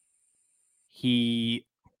 He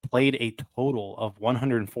played a total of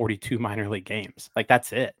 142 minor league games. Like,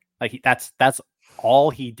 that's it. Like, that's all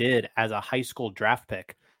he did as a high school draft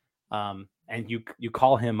pick. And you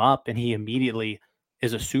call him up, and he immediately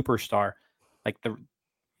is a superstar. Like, the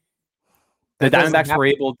Diamondbacks were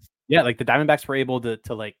able, the Diamondbacks were able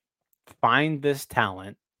to like find this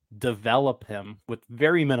talent, develop him with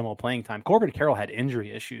very minimal playing time. Corbin Carroll had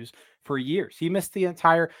injury issues for years. He missed he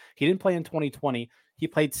didn't play in 2020. He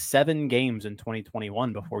played 7 games in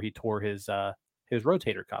 2021 before he tore his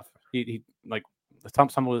rotator cuff. He like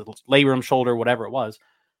some with labrum, shoulder, whatever it was.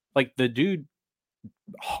 Like, the dude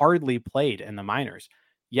hardly played in the minors.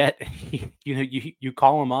 Yet you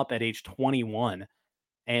call him up at age 21,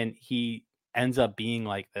 and he ends up being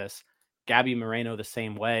like this. Gabby Moreno the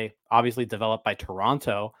same way, obviously developed by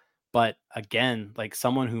Toronto, but again, like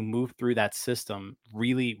someone who moved through that system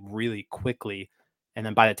really, really quickly. And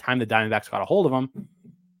then by the time the Diamondbacks got a hold of him,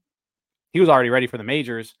 he was already ready for the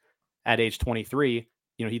majors at age 23.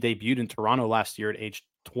 He debuted in Toronto last year at age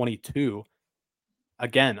 22.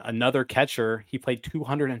 Again, another catcher. He played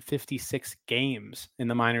 256 games in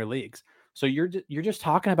the minor leagues. So you're just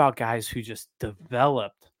talking about guys who just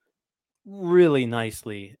developed really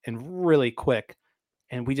nicely and really quick,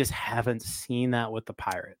 and we just haven't seen that with the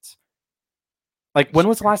Pirates. Like, when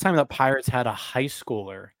was the last time the Pirates had a high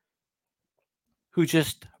schooler who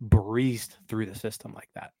just breezed through the system like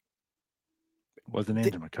that? It wasn't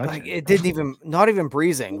Andrew McCutchen. Like, it didn't even, not even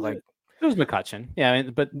breezing. Like, it was McCutchen, yeah,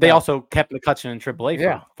 but they also kept McCutchen in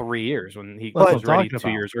AAA for 3 years when he was ready 2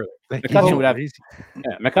 years early.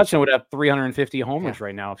 McCutchen would have 350 homers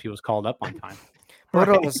right now if he was called up on time. What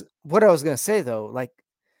I was going to say, though, like,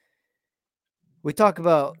 we talk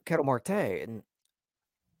about Ketel Marte, and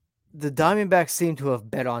the Diamondbacks seem to have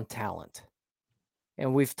bet on talent.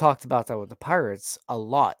 And we've talked about that with the Pirates a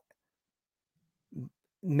lot.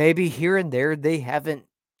 Maybe here and there, they haven't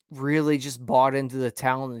really just bought into the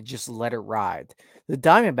talent and just let it ride. The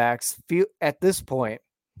Diamondbacks feel at this point,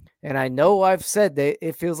 and I know I've said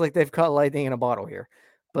it feels like they've caught lightning in a bottle here,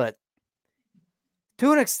 but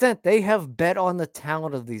to an extent, they have bet on the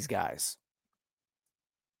talent of these guys.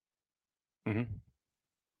 Mm-hmm.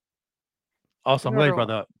 Also, I'm glad you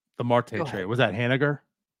brought the Marte trade. Was that Haniger?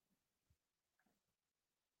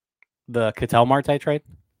 The Ketel Marte trade?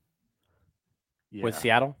 Yeah. With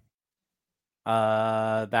Seattle?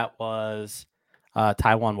 That was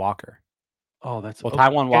Taijuan Walker. Oh, that's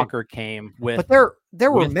Taijuan Walker came with. But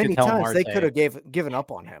there were many Ketel times Marte. they could have given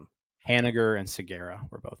up on him. Haniger and Segura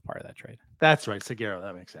were both part of that trade. That's right, Segura.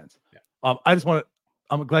 That makes sense. Yeah.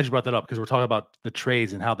 I'm glad you brought that up because we're talking about the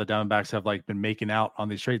trades and how the Diamondbacks have like been making out on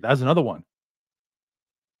these trades. That's another one.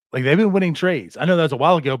 Like, they've been winning trades. I know that was a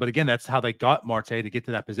while ago, but again, that's how they got Marte to get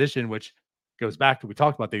to that position, which goes back to what we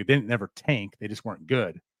talked about. They didn't never tank. They just weren't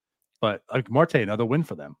good. But like Marte, another win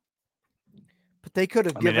for them. But they could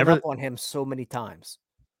have given up on him so many times.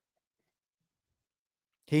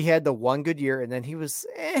 He had the one good year, and then he was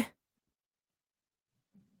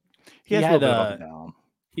He had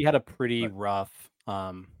a pretty rough.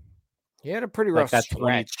 He had a pretty rough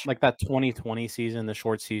stretch. That 2020 season, the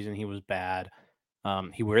short season, he was bad.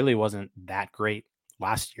 He really wasn't that great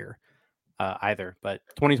last year either. But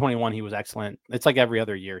 2021, he was excellent. It's like every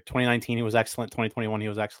other year. 2019, he was excellent. 2021, he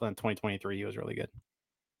was excellent. 2023, he was really good.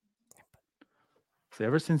 So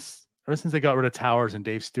ever since they got rid of Towers and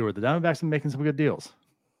Dave Stewart, the Diamondbacks have been making some good deals.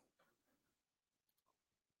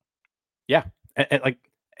 Yeah, like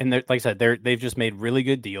I said, they've just made really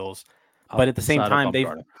good deals. But at the same time,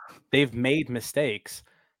 they've made mistakes,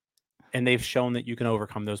 and they've shown that you can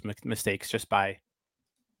overcome those mistakes just by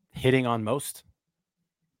hitting on most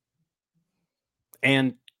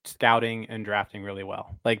and scouting and drafting really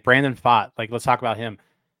well. Like Brandon Pfaadt, like, let's talk about him.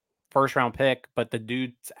 First round pick, but the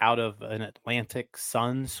dude's out of an Atlantic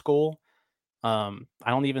Sun school. I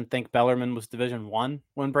don't even think Bellarmine was Division I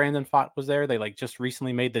when Brandon Pfaadt was there. They like just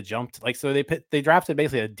recently made the jump. So they drafted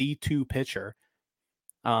basically a D2 pitcher.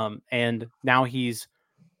 And now he's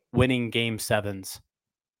winning game 7s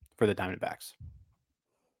for the Diamondbacks.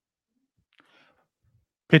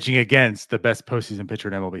 Pitching against the best postseason pitcher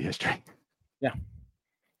in MLB history. Yeah.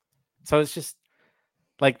 So it's just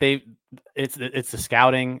like it's the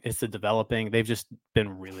scouting, it's the developing. They've just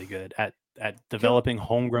been really good at developing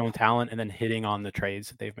homegrown talent and then hitting on the trades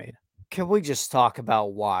that they've made. Can we just talk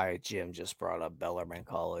about why Jim just brought up Bellarmine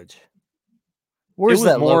College? It Where's was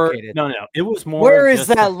that more located? no. It was more. Where is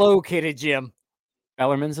just that located, Jim?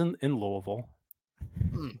 Bellarmine's in Louisville,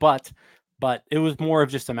 Hmm. but it was more of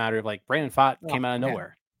just a matter of like Brandon Pfaadt Oh, came out of yeah.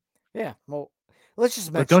 nowhere. Yeah. Well, let's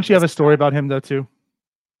just But mention. don't you have a this story guy. about him though too?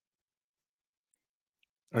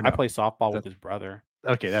 Or I no? play softball with That- his brother.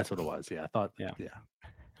 Okay, that's what it was. Yeah, I thought. Yeah. Yeah.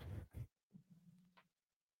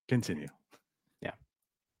 Continue.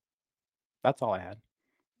 That's all I had.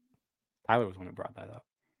 Tyler was the one who brought that up.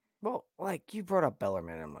 Well, like you brought up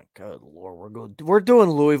Bellarmine. I'm like, good Lord, we're doing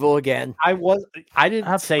Louisville again. I didn't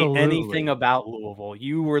say Absolutely. anything about Louisville.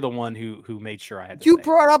 You were the one who made sure I had to You say.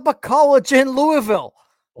 brought up a college in Louisville.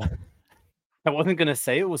 I wasn't gonna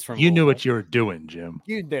say it was from. You knew Louisville. what you were doing, Jim.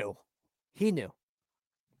 You knew. He knew.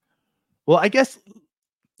 Well, I guess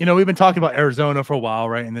we've been talking about Arizona for a while,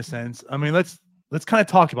 right? In this sense, I mean, let's kind of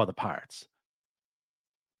talk about the Pirates.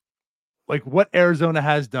 Like what Arizona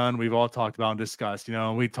has done, we've all talked about and discussed.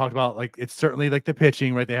 We talked about like it's certainly like the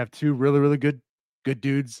pitching, right? They have two really, really good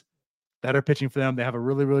dudes that are pitching for them. They have a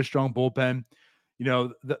really, really strong bullpen.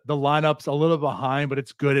 The lineup's a little behind, but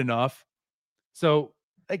it's good enough. So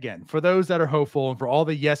again, for those that are hopeful and for all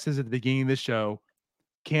the yeses at the beginning of the show,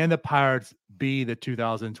 can the Pirates be the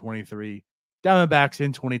 2023 Diamondbacks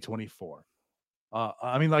in 2024?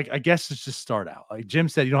 I mean, like, I guess let's just start out. Like Jim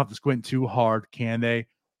said, you don't have to squint too hard. Can they?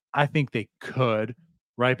 I think they could,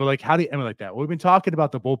 right? But like, how do you emulate that? Well, we've been talking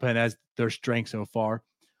about the bullpen as their strength so far.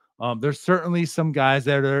 There's certainly some guys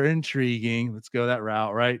that are intriguing. Let's go that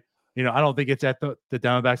route, right? I don't think it's at the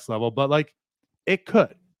Diamondbacks level, but like it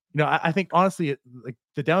could. I think honestly, like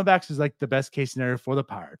the Diamondbacks is like the best case scenario for the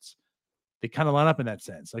Pirates. They kind of line up in that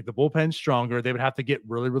sense. Like the bullpen's stronger. They would have to get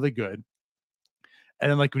really, really good.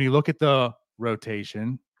 And then like when you look at the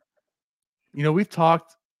rotation, we've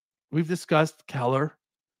discussed Keller.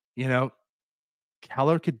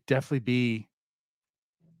 Keller could definitely be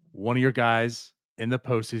one of your guys in the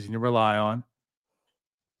postseason you rely on.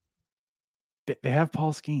 They have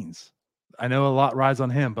Paul Skeens. I know a lot rides on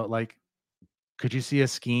him, but like, could you see a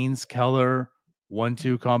Skeens Keller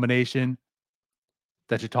 1-2 combination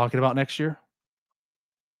that you're talking about next year?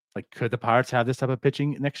 Like, could the Pirates have this type of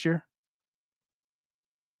pitching next year?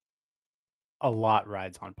 A lot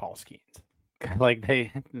rides on Paul Skeens. Like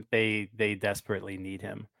they desperately need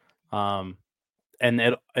him.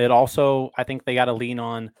 And it also, I think they got to lean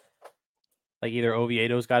on like either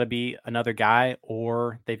Oviedo's got to be another guy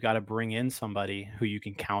or they've got to bring in somebody who you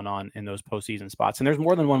can count on in those postseason spots. And there's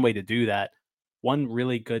more than one way to do that. One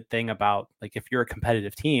really good thing about like if you're a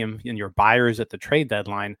competitive team and your buyers at the trade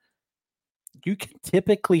deadline, you can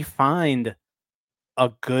typically find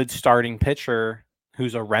a good starting pitcher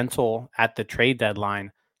who's a rental at the trade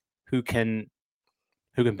deadline who can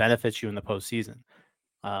benefit you in the postseason.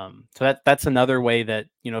 So that's another way that,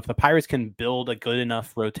 if the Pirates can build a good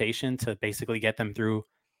enough rotation to basically get them through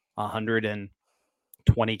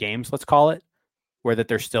 120 games, let's call it, where that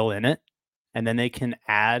they're still in it, and then they can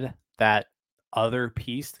add that other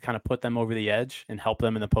piece to kind of put them over the edge and help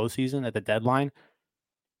them in the postseason at the deadline.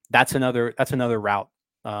 That's another route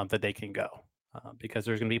that they can go because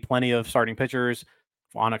there's going to be plenty of starting pitchers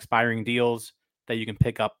on expiring deals that you can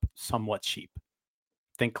pick up somewhat cheap.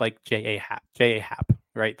 Think like J.A. Happ,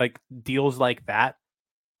 right? Like deals like that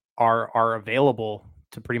are available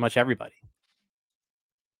to pretty much everybody.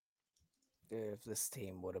 If this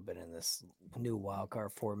team would have been in this new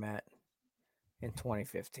wildcard format in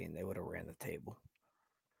 2015, they would have ran the table.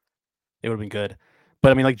 It would have been good.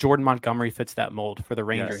 But I mean, like Jordan Montgomery fits that mold for the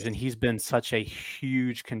Rangers, Yes. and he's been such a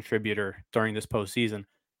huge contributor during this postseason.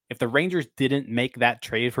 If the Rangers didn't make that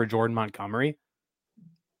trade for Jordan Montgomery,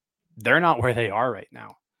 they're not where they are right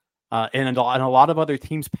now. And a lot of other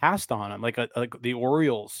teams passed on him. Like the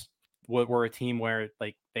Orioles were a team where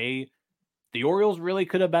like the Orioles really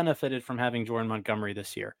could have benefited from having Jordan Montgomery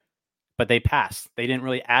this year, but they passed. They didn't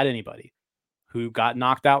really add anybody. Who got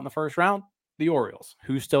knocked out in the first round? The Orioles.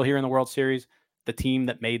 Who's still here in the World Series? The team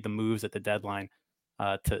that made the moves at the deadline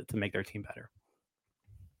to make their team better.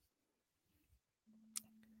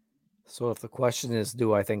 So if the question is,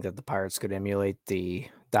 do I think that the Pirates could emulate the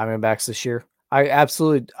Diamondbacks this year?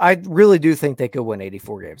 I really do think they could win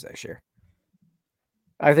 84 games next year.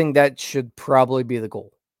 I think that should probably be the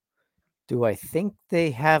goal. Do I think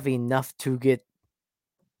they have enough to get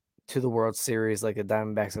to the World Series like the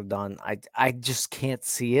Diamondbacks have done? I just can't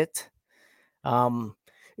see it.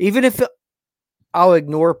 Even if I'll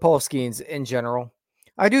ignore Paul Skeens in general,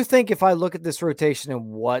 I do think if I look at this rotation and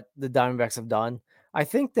what the Diamondbacks have done, I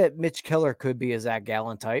think that Mitch Keller could be a Zach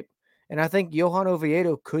Gallen type. And I think Johan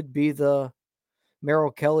Oviedo could be the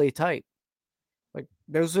Merrill Kelly type. Like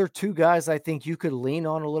those are two guys I think you could lean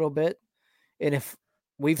on a little bit. And if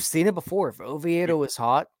we've seen it before, if Oviedo is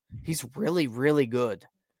hot, he's really, really good.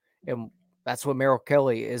 And that's what Merrill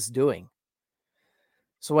Kelly is doing.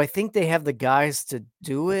 So I think they have the guys to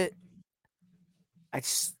do it.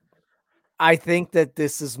 I think that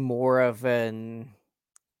this is more of an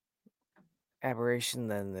aberration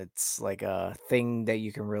than it's like a thing that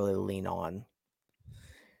you can really lean on.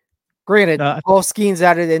 Granted, Paul Skeens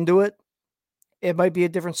added into it. It might be a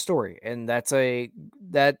different story, and that's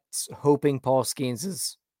hoping Paul Skeens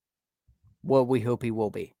is what we hope he will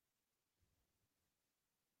be.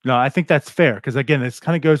 No, I think that's fair because again, this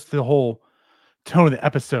kind of goes to the whole tone of the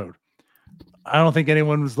episode. I don't think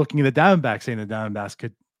anyone was looking at the Diamondbacks saying the Diamondbacks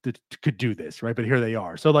could do this, right? But here they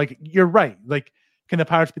are. So, like, you're right. Like, can the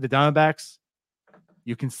Pirates be the Diamondbacks?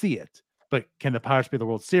 You can see it. But can the Pirates be the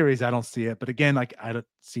World Series? I don't see it. But again, like, I don't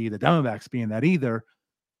see the Diamondbacks being that either.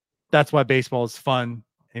 That's why baseball is fun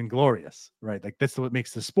and glorious, right? Like, that's what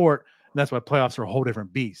makes the sport. And that's why playoffs are a whole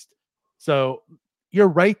different beast. So you're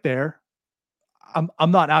right there.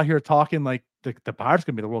 I'm not out here talking like the Pirates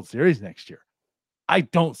going to be the World Series next year. I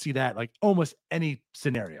don't see that like almost any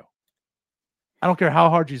scenario. I don't care how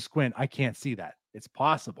hard you squint. I can't see that. It's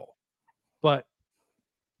possible. But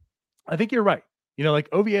I think you're right. You know,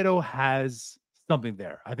 like Oviedo has something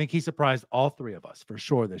there. I think he surprised all three of us for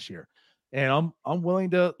sure this year. And I'm willing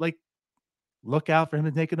to like look out for him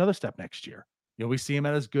to take another step next year. You know, we see him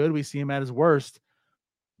at his good, we see him at his worst.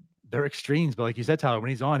 They're extremes, but like you said, Tyler, when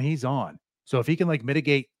he's on, he's on. So if he can like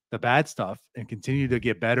mitigate the bad stuff and continue to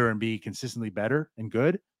get better and be consistently better and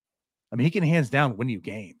good, I mean, he can hands down win you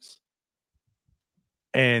games.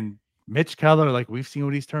 And Mitch Keller, like we've seen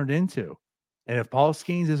what he's turned into. And if Paul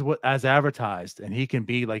Skeens is what as advertised and he can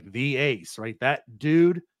be like the ace, right? That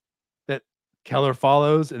dude that Keller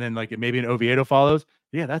follows and then like maybe an Oviedo follows.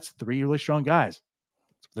 Yeah, that's three really strong guys.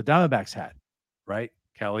 The Diamondbacks had, right?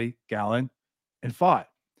 Kelly, Gallen, and Fott.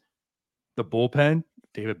 The bullpen,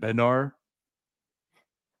 David Bednar.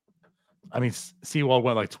 I mean, Seawald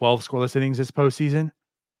went like 12 scoreless innings this postseason.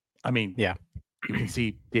 I mean, yeah, you can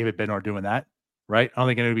see David Bednar doing that, right? I don't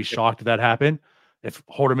think anybody would be shocked if that happened. If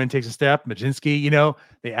Holderman takes a step, Majinski, you know,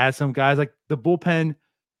 they add some guys like the bullpen.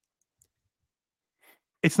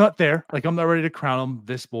 It's not there. Like, I'm not ready to crown them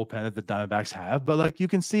this bullpen that the Diamondbacks have, but like you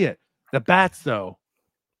can see it. The bats, though,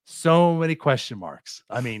 so many question marks.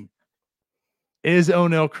 I mean, is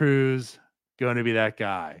O'Neill Cruz going to be that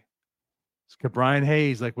guy? Is Brian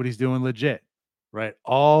Hayes like what he's doing legit? Right?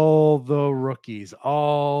 All the rookies,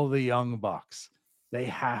 all the young bucks, they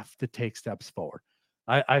have to take steps forward.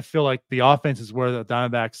 I feel like the offense is where the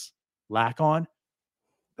Diamondbacks lack on.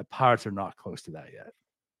 The Pirates are not close to that yet.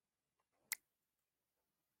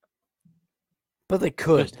 But they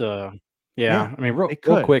could. Just, yeah. I mean, real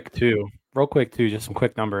quick, too. Just some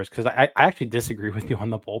quick numbers, because I actually disagree with you on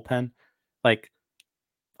the bullpen. Like,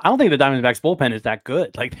 I don't think the Diamondbacks bullpen is that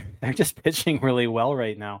good. Like, they're just pitching really well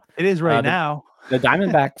right now. It is right now. The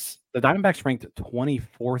Diamondbacks ranked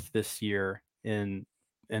 24th this year in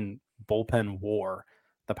bullpen WAR.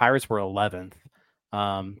 The Pirates were 11th.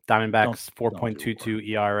 Diamondbacks 4.22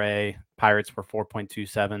 ERA. Pirates were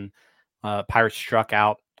 4.27. Pirates struck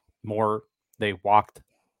out more. They walked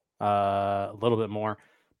a little bit more.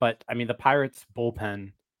 But I mean, the Pirates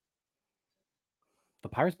bullpen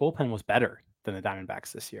was better than the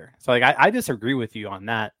Diamondbacks this year. So like I disagree with you on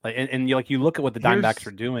that. Like and you look at what the Diamondbacks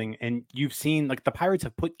are doing, and you've seen like the Pirates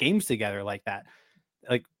have put games together like that.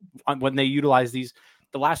 Like when they utilize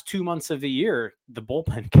the last 2 months of the year, the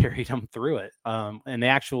bullpen carried them through it. And they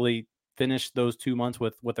actually finished those 2 months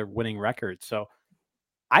with their winning record. So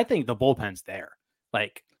I think the bullpen's there.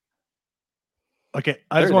 Like, okay,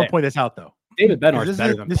 I just want to point this out though. David Bednar is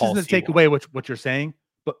better than Paul This isn't to take away what you're saying,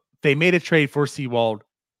 but they made a trade for Seawald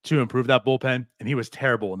to improve that bullpen, and he was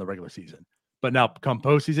terrible in the regular season. But now, come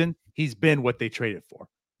postseason, he's been what they traded for.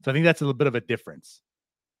 So I think that's a little bit of a difference.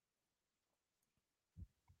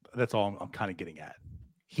 That's all I'm kind of getting at.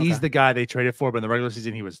 He's the guy they traded for, but in the regular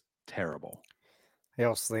season, he was terrible. I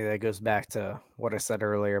also think that goes back to what I said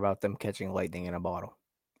earlier about them catching lightning in a bottle.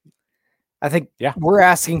 I think we're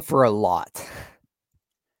asking for a lot.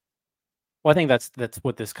 Well, I think that's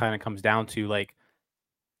what this kind of comes down to. Like,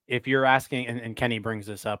 if you're asking, and Kenny brings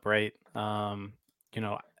this up, right? You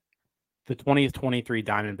know, the 2023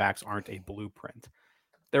 Diamondbacks aren't a blueprint.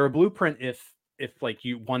 They're a blueprint if like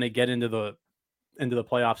you want to get into the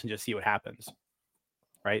playoffs and just see what happens,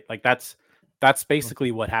 right? Like that's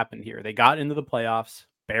basically what happened here. They got into the playoffs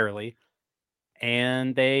barely,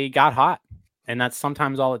 and they got hot, and that's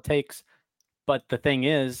sometimes all it takes. But the thing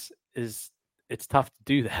is it's tough to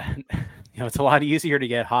do that. You know, it's a lot easier to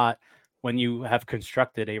get hot when you have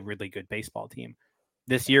constructed a really good baseball team.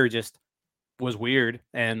 This year just was weird,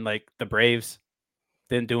 and like the Braves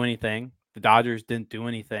didn't do anything. The Dodgers didn't do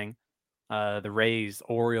anything. The Rays,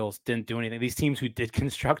 Orioles didn't do anything. These teams who did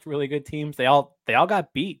construct really good teams, they all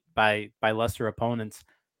got beat by lesser opponents.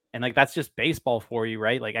 And like that's just baseball for you,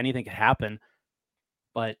 right? Like anything could happen.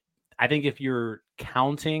 But I think if you're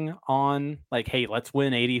counting on like, hey, let's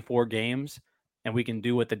win 84 games and we can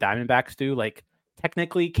do what the Diamondbacks do, like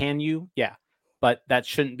technically can you? Yeah. But that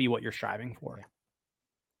shouldn't be what you're striving for.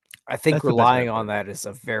 I think That's the best way to relying put on it. that is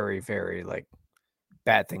a very, very like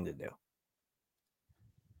bad thing to do.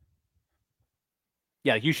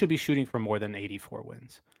 Yeah, you should be shooting for more than 84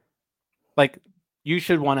 wins. Like you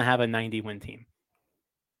should want to have a 90 win team.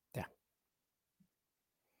 Yeah.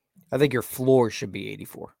 I think your floor should be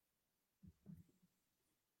 84.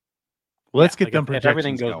 Well, let's get like them if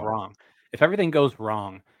everything projections goes going. wrong. If everything goes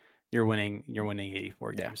wrong, you're winning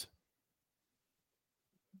 84 games.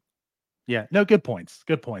 Yeah, no, good points.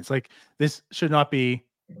 Good points. Like this should not be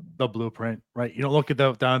the blueprint, right? You don't look at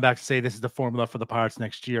the Diamondbacks and say this is the formula for the Pirates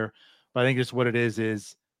next year. But I think just what it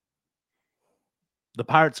is the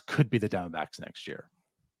Pirates could be the Diamondbacks next year.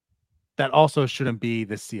 That also shouldn't be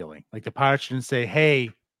the ceiling. Like the Pirates shouldn't say, hey,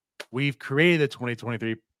 we've created the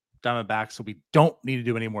 2023 Diamondbacks, so we don't need to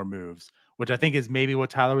do any more moves, which I think is maybe what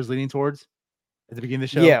Tyler was leaning towards at the beginning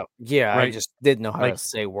of the show. Yeah. right? I just didn't know how Like, to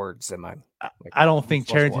say words in my. I don't think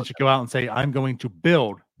wasn't Charrington should go out and say, I'm going to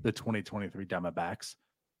build the 2023 Diamondbacks.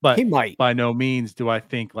 But He might. by no means do I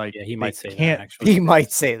think like Yeah, he they might say can't. that actually. He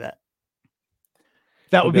might say that.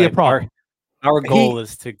 That would be a like, problem. Our goal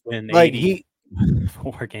is to win Like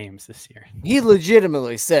 84 games this year. he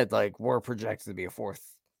legitimately said like we're projected to be a fourth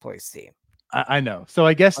place team. I know. So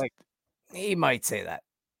I guess Like, he might say that.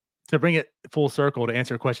 to bring it full circle to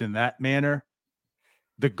answer a question in that manner,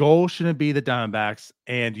 the goal shouldn't be the Diamondbacks,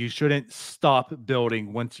 and you shouldn't stop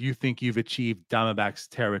building once you think you've achieved Diamondbacks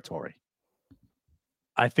territory.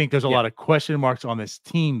 I think there's a lot of question marks on this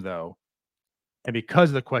team, though. And because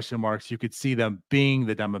of the question marks, you could see them being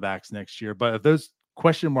the Diamondbacks next year. But if those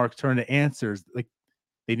question marks turn to answers, like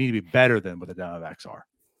they need to be better than what the Diamondbacks are.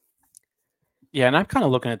 Yeah, and I'm kind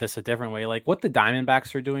of looking at this a different way. Like what the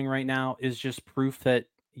Diamondbacks are doing right now is just proof that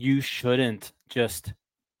you shouldn't just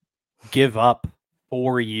give up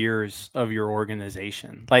 4 years of your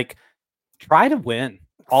organization. Like try to win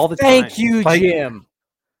all the time. Thank you, Jim.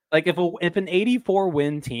 Like if an 84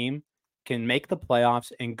 win team can make the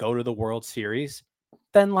playoffs and go to the World Series,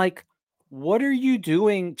 then like what are you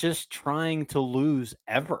doing just trying to lose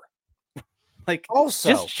ever? Like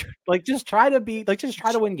Also, just try to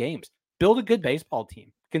win games. Build a good baseball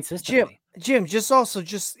team consistently. Jim,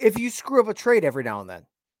 just if you screw up a trade every now and then,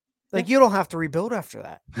 like you don't have to rebuild after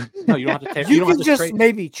that. No, you don't have to. You can just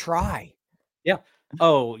maybe try. Yeah.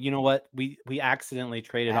 Oh, you know what? We accidentally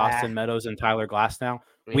traded Austin Meadows and Tyler Glasnow.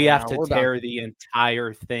 We have to tear the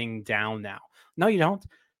entire thing down now. No, you don't.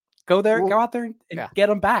 Go there, go out there and get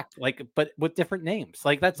them back. Like, but with different names.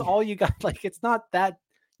 Like that's all you got. Like it's not that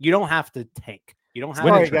you don't have to tank. You don't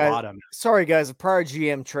have to bottom. Sorry, guys. A prior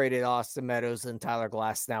GM traded Austin Meadows and Tyler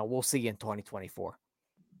Glasnow. We'll see you in 2024.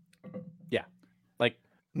 Yeah, like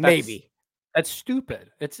maybe that's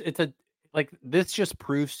stupid. It's a like this just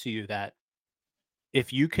proves to you that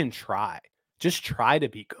if you can just try to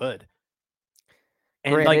be good.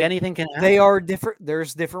 And granted, like anything can happen. They are different.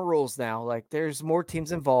 There's different rules now. Like there's more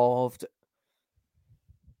teams involved.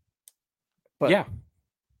 But yeah.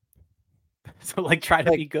 So like try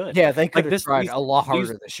to be good. Yeah, they could have tried a lot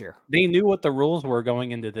harder this year. They knew what the rules were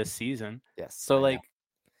going into this season. Yes. So like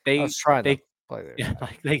they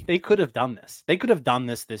they could have done this. They could have done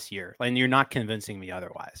this year. And you're not convincing me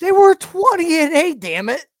otherwise. They were 20-8, damn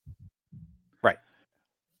it. Right.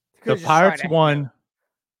 The Pirates won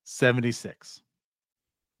 76.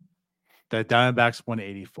 The Diamondbacks won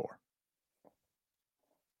 84.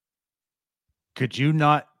 Could you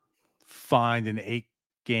not find an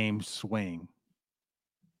 8-game swing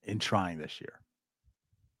in trying this year?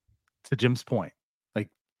 To Jim's point, like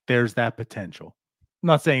there's that potential. I'm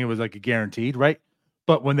not saying it was like a guaranteed, right?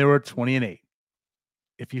 But when they were 20-8,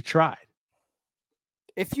 if you tried,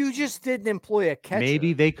 if you just didn't employ a catcher,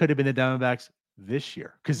 maybe they could have been the Diamondbacks this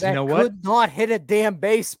year. Because you know what? Could not hit a damn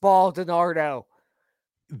baseball, DiNardo.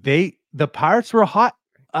 The Pirates were hot.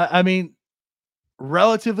 I mean,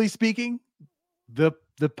 relatively speaking, the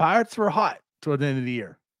Pirates were hot toward the end of the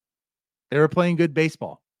year. They were playing good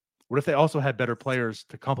baseball. What if they also had better players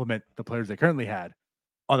to complement the players they currently had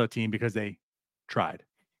on the team because they tried?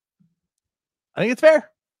 I think it's fair.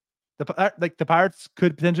 The Pirates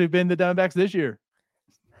could potentially have been the Diamondbacks this year.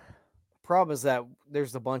 Problem is that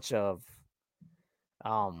there's a bunch of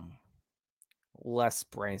less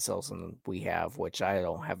brain cells than we have, which I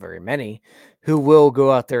don't have very many, who will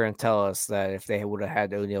go out there and tell us that if they would have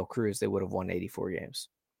had O'Neal Cruz, they would have won 84 games.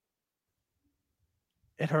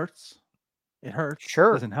 It hurts. It hurts.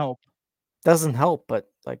 Sure. Doesn't help. Doesn't help, but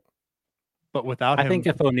like, But without I him, think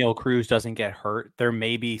if O'Neal Cruz doesn't get hurt, they're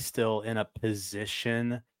maybe still in a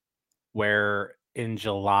position where in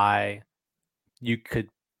July you could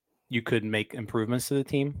make improvements to the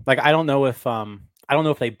team. Like I don't know if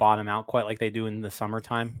they bottom out quite like they do in the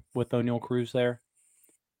summertime with O'Neal Cruz there.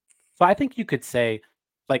 So I think you could say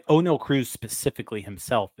like O'Neal Cruz specifically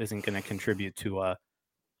himself isn't going to contribute to an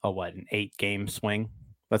 8-game swing.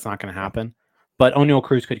 That's not going to happen. But O'Neal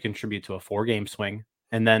Cruz could contribute to a 4-game swing.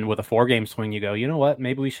 And then with a 4-game swing, you go, you know what?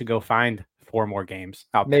 Maybe we should go find 4 more games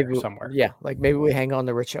out there somewhere. Yeah, like maybe we hang on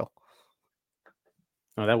to Rich Hill.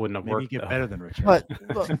 No, that wouldn't have maybe worked. You get better than Richard. But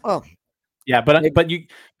yeah, but you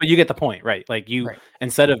get the point, right? Like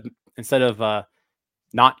instead of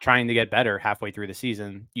not trying to get better halfway through the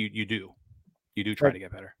season, you do try to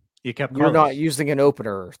get better. You're not using an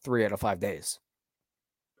opener 3 out of 5 days.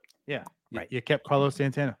 Yeah, right. You kept Carlos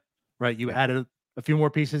Santana, right? You added a few more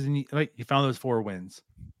pieces, and you found those 4 wins.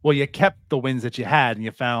 Well, you kept the wins that you had, and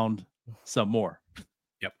you found some more.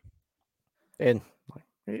 Yep. And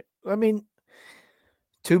I mean,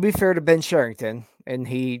 to be fair to Ben Sherrington, and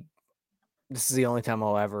this is the only time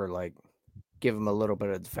I'll ever like give him a little bit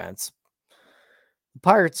of defense. The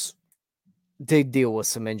Pirates did deal with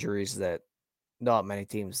some injuries that not many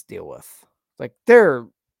teams deal with. Like their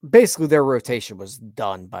rotation was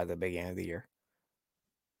done by the beginning of the year.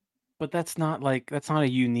 But that's not a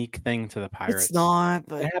unique thing to the Pirates. It's not,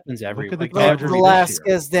 but it happens everywhere. Like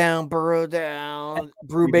Velasquez down, Burrow down,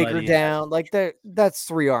 Brubaker down. Like that's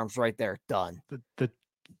 3 arms right there. Done.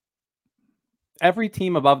 Every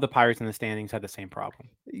team above the Pirates in the standings had the same problem.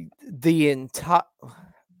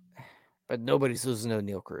 But nobody's losing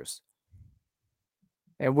O'Neal Cruz.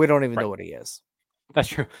 And we don't even know what he is. That's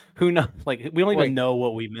true. Who knows? Like we don't even know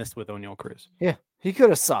what we missed with O'Neal Cruz. Yeah, he could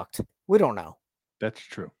have sucked. We don't know. That's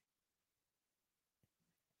true.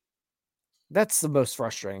 That's the most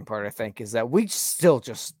frustrating part, I think, is that we still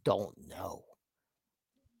just don't know.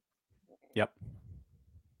 Yep.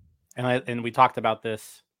 And we talked about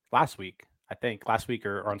this last week, I think,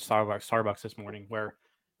 or on Starbucks this morning, where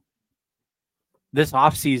this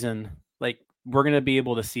offseason, like we're going to be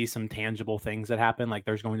able to see some tangible things that happen. Like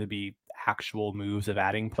there's going to be actual moves of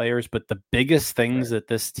adding players, but the biggest things that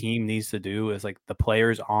this team needs to do is like the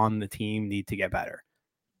players on the team need to get better.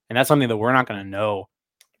 And that's something that we're not going to know.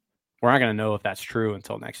 We're not going to know if that's true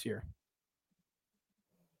until next year.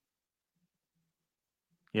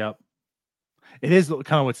 Yep. It is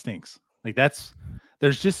kind of what stinks. Like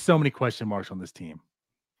there's just so many question marks on this team.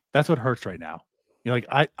 That's what hurts right now. You know,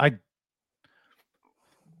 like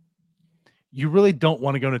you really don't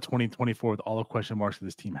want to go into 2024 with all the question marks that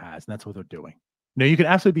this team has, and that's what they're doing. You know, you can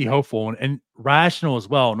absolutely be hopeful and rational as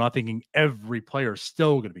well, not thinking every player is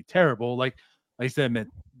still going to be terrible. Like I said,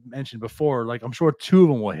 mentioned before, like I'm sure 2 of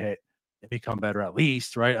them will hit and become better at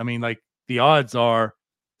least, right? I mean, like the odds are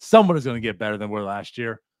someone is going to get better than we're last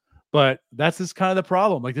year. But that's just kind of the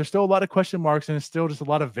problem. Like there's still a lot of question marks and it's still just a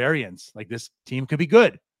lot of variance. Like this team could be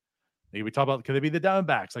good. Like we talk about, could they be the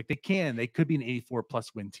Diamondbacks? Like they could be an 84+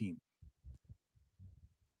 win team.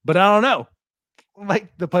 But I don't know.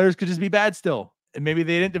 Like the players could just be bad still. And maybe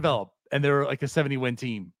they didn't develop and they're like a 70-win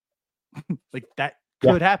team. Like that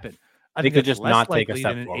could happen. I think could just not take a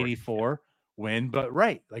step than an forward. 84 win, but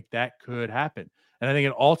right. Like that could happen. And I think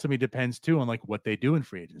it ultimately depends too on like what they do in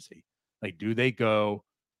free agency. Like, do they go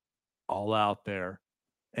all out there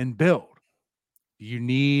and build? You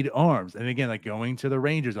need arms. And again, like going to the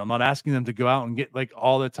Rangers, I'm not asking them to go out and get like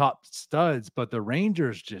all the top studs, but the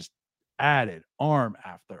Rangers just added arm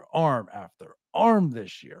after arm after arm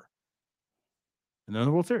this year. And they're in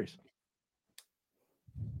the World Series.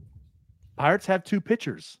 Pirates have 2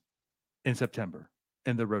 pitchers in September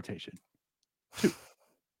in the rotation. 2.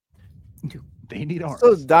 They need arms.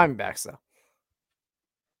 So Diamondbacks, though.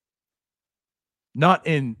 Not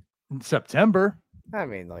in September. I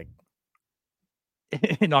mean, like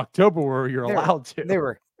in October, where you're allowed to. They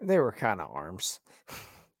were kind of arms. I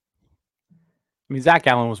mean, Zach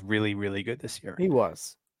Allen was really, really good this year. He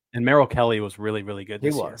was. And Merrill Kelly was really, really good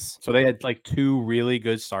this year. So they had like 2 really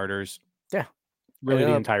good starters. Yeah. Really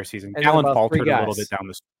the entire season. Allen faltered a little bit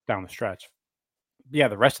down the stretch. Yeah,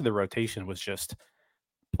 the rest of the rotation was just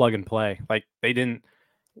plug and play. Like they didn't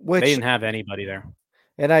have anybody there.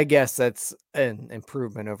 And I guess that's an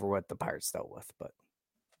improvement over what the Pirates dealt with, but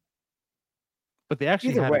they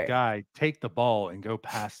actually had a guy take the ball and go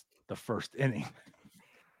past the first inning.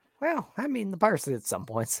 Well, I mean, the Pirates did at some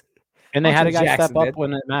points. And they had a Until guy step Jackson up did.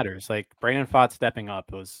 when it matters. Like Brandon Pfaadt stepping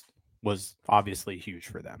up was obviously huge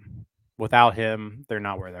for them. Without him, they're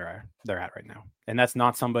not where they're at right now. And that's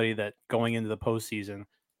not somebody that going into the postseason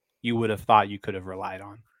you would have thought you could have relied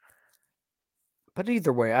on. But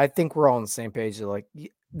either way, I think we're all on the same page. Like,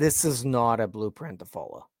 this is not a blueprint to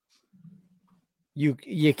follow. You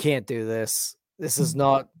can't do this. This is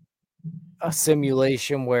not a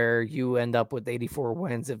simulation where you end up with 84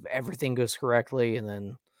 wins if everything goes correctly, and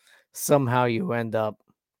then somehow you end up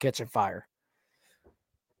catching fire.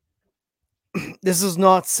 This is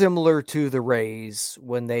not similar to the Rays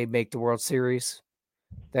when they make the World Series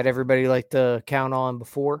that everybody liked to count on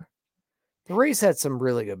before. The Rays had some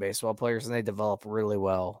really good baseball players, and they develop really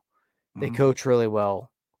well. They coach really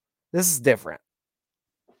well. This is different.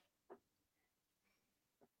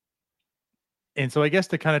 And so I guess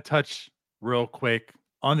to kind of touch real quick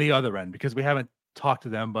on the other end, because we haven't talked to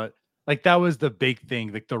them, but like that was the big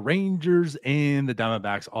thing. Like the Rangers and the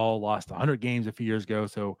Diamondbacks all lost 100 games a few years ago.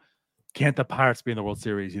 So can't the Pirates be in the World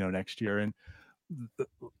Series, next year? And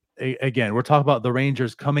again, we're talking about the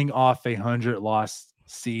Rangers coming off a 100-loss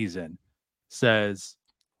season. Says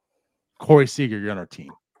Corey Seager, you're on our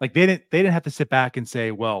team. Like they didn't have to sit back and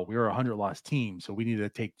say, well, we were a 100-loss team, so we need to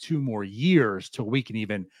take 2 more years till we can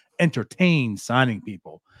even entertain signing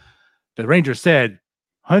people. The Rangers said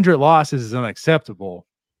 100 losses is unacceptable,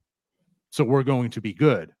 so we're going to be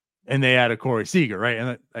good. And they added Corey Seager, right?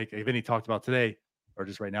 And like Vinny talked about today, or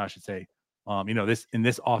just right now, I should say, this in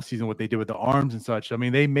this offseason, what they did with the arms and such. I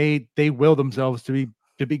mean, they willed themselves to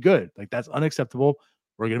be good. Like that's unacceptable.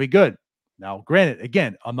 We're gonna be good. Now, granted,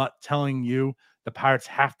 again, I'm not telling you the Pirates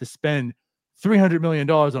have to spend $300 million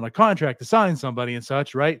on a contract to sign somebody and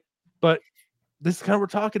such, right? But this is kind of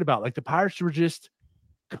what we're talking about. Like the Pirates were just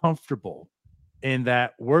comfortable in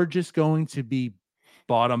that we're just going to be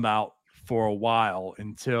bottom out for a while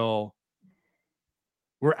until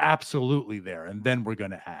we're absolutely there. And then we're going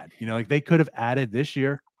to add, like they could have added this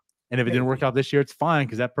year. And if it didn't work out this year, it's fine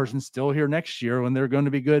because that person's still here next year when they're going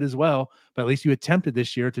to be good as well. But at least you attempted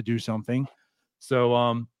this year to do something.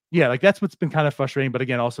 So, yeah, like that's what's been kind of frustrating. But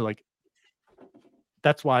again, also like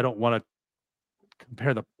that's why I don't want to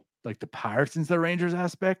compare the Pirates into the Rangers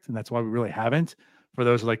aspect. And that's why we really haven't. For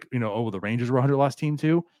those like, the Rangers were a 100-loss team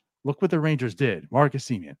too. Look what the Rangers did. Marcus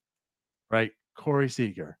Semien, right? Corey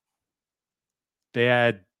Seager. They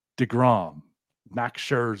had DeGrom, Max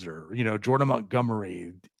Scherzer, Jordan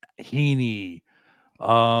Montgomery, Heaney. Who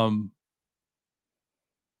am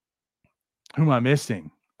I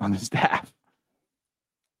missing on the staff?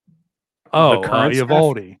 Oh,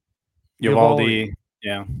 Eovaldi. Eovaldi,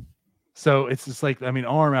 yeah. So it's just like,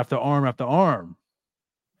 arm after arm after arm.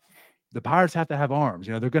 The Pirates have to have arms.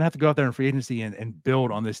 They're going to have to go out there in free agency and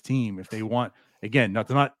build on this team if they want, again, not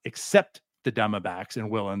to not accept the Diamondbacks and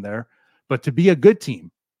Will in there, but to be a good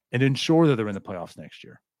team and ensure that they're in the playoffs next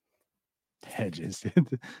year. Hedges.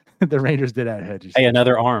 The Rangers did add Hedges. Hey,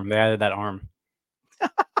 another arm. They added that arm.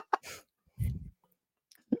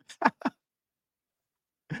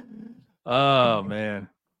 Oh, man.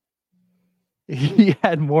 He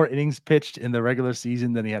had more innings pitched in the regular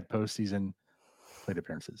season than he had postseason plate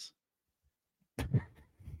appearances.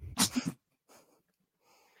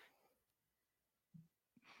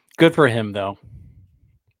 Good for him, though.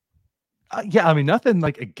 Yeah, nothing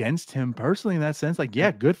like against him personally in that sense. Like,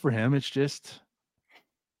 yeah, good for him. It's just,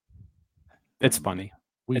 it's funny.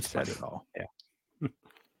 We've said it all. Yeah.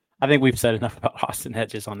 I think we've said enough about Austin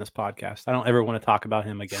Hedges on this podcast. I don't ever want to talk about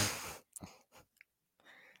him again.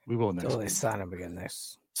 We will next. Until they sign him again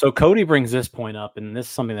next. So Cody brings this point up, and this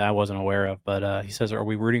is something that I wasn't aware of, but he says, are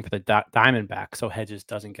we rooting for the Diamondbacks so Hedges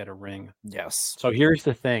doesn't get a ring? Yes. So here's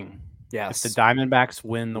the thing. Yes. If the Diamondbacks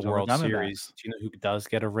win the World Series, do you know who does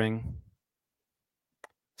get a ring?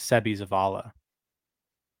 Sebi Zavala.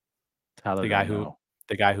 The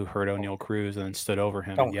guy who hurt O'Neal Cruz and then stood over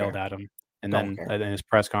him and yelled at him. And then in his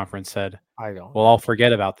press conference said, well, I'll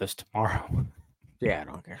forget about this tomorrow. Yeah, I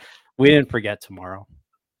don't care. We didn't forget tomorrow.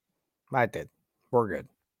 I did. We're good.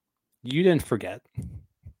 You didn't forget.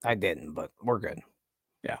 I didn't, but we're good.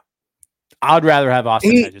 Yeah. I'd rather have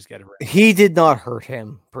Austin Hedges get a ring. He did not hurt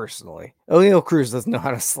him personally. O'Neal Cruz doesn't know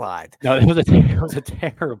how to slide. No, it was a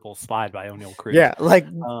terrible slide by O'Neal Cruz. Yeah, like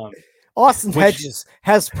Austin Hedges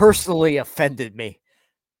has personally offended me.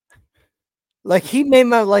 Like he made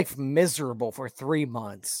my life miserable for 3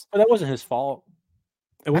 months. But that wasn't his fault.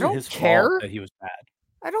 It wasn't his fault that he was bad.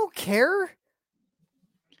 I don't care.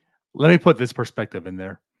 Let me put this perspective in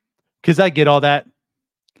there, because I get all that.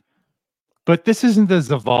 But this isn't the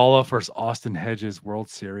Zavala versus Austin Hedges World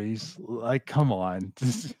Series. Like, come on.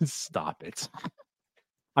 Stop it.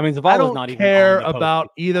 I mean, I Zavala's don't not even care on the about postseason.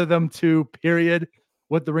 either of them two. Period.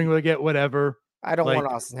 What the ring will get, whatever. I don't want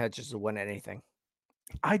Like, Austin Hedges to win anything.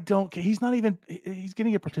 I don't care. He's not even. He's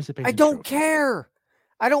getting a participation. I don't trophy. care.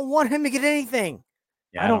 I don't want him to get anything.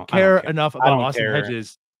 Yeah, I don't care enough about Austin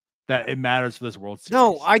Hedges that it matters for this World Series.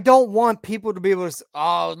 No, I don't want people to be able to say,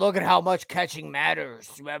 oh, look at how much catching matters.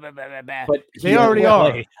 Blah, blah, blah, blah, blah. But they already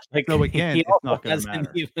are. Like, So again, he it's not going to hasn't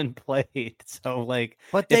matter. even played. So like,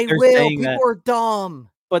 But if they they're will. saying People that- are dumb.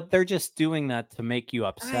 but they're just doing that to make you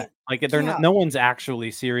upset. Like they're yeah. no one's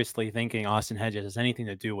actually seriously thinking Austin Hedges has anything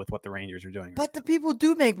to do with what the Rangers are doing. But the people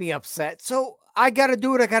do make me upset. So I got to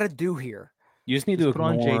do what I got to do here. You just need Just to put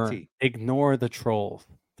on JT. ignore the troll,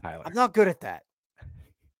 Tyler. I'm not good at that.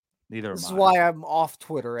 Neither This is am I. why I'm off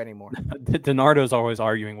Twitter anymore. DiNardo's always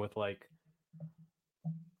arguing with like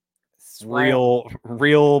This is why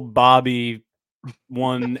real Bobby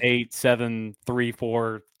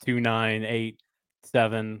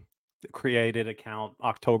 187342987 created account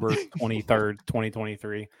October 23rd,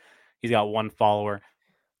 2023. He's got one follower.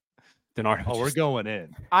 DiNardo Oh, we're just going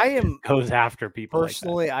in. I am goes after people.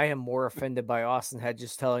 personally, I am more offended by Austin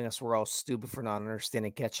Hedges telling us we're all stupid for not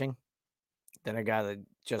understanding catching than a guy that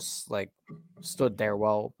just like stood there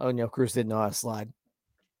while O'Neal Cruz didn't know how to slide.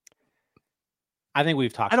 I think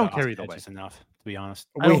we've talked I don't about care Austin either way. Hedges enough, to be honest.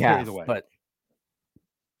 I don't We care have, either way. but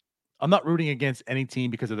I'm not rooting against any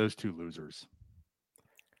team because of those two losers.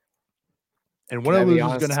 And one Can of I the be losers is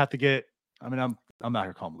going to honest? have to get. I mean, I'm not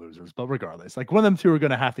going to call them losers, but regardless, like one of them two are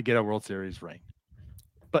going to have to get a World Series ring.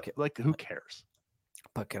 But like, who cares?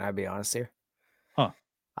 But can I be honest here? Huh.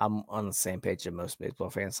 I'm on the same page as most baseball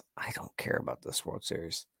fans. I don't care about this World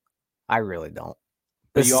Series. I really don't.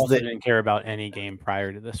 But This you is also the- didn't care about any game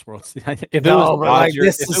prior to this World Series. If No, but like,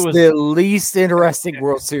 Dodgers- this is the least interesting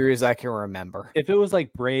World Series I can remember. if it was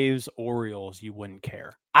like Braves, Orioles, you wouldn't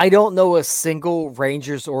care. I don't know a single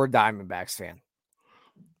Rangers or Diamondbacks fan.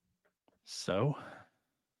 So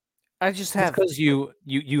I just have Because you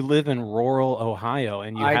live in rural Ohio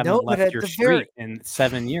and you I haven't know, but left at your the street in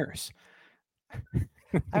 7 years.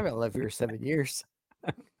 I haven't lived here 7 years.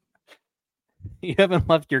 You haven't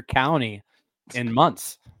left your county in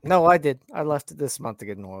months. No, I did. I left it this month to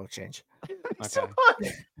get an oil change.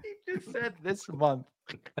 Okay. he just said this month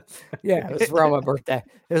Yeah, it was around my birthday.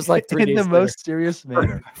 It was like 3 in days the later. most serious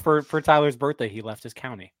manner. For Tyler's birthday, he left his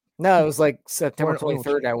county. No, it was like September an oil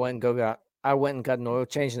 23rd. change. I went and got an oil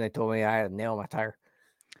change, and they told me I had a nail in my tire.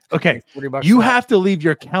 Okay, $40 you an hour. have to leave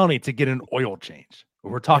your county to get an oil change.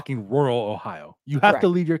 We're talking rural Ohio. You have to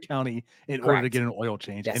Correct. leave your county in order to Correct. get an oil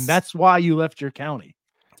change, Yes. and that's why you left your county.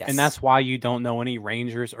 Yes. And that's why you don't know any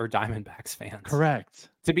Rangers or Diamondbacks fans. Correct.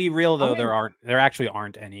 To be real though, I mean- there actually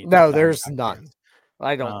aren't any. no, there's Diamondbacks none. fans.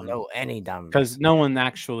 I don't know any Diamondbacks. Because no one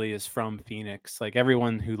actually is from Phoenix. Like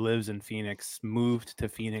everyone who lives in Phoenix moved to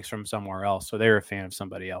Phoenix from somewhere else, so they're a fan of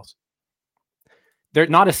somebody else. There,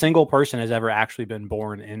 not a single person has ever actually been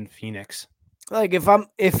born in Phoenix. Like if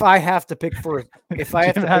I have to pick for if I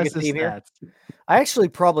have Jim to has pick a the team here, stats. I actually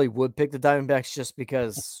probably would pick the Diamondbacks just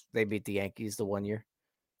because they beat the Yankees the one year,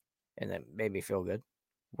 and that made me feel good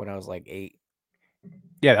when I was like 8.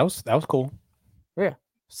 Yeah, that was cool.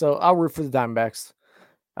 So I'll root for the Diamondbacks.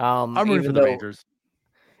 I'm rooting even for the though- Rangers.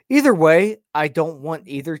 Either way, I don't want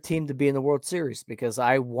either team to be in the World Series because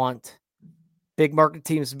I want big market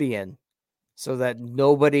teams to be in so that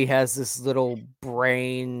nobody has this little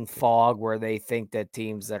brain fog where they think that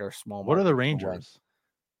teams that are small. What are the market will win. Rangers?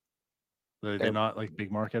 They're They're- not like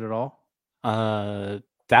big market at all.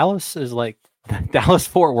 Dallas is like Dallas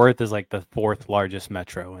Fort Worth is like the 4th largest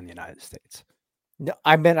metro in the United States. No,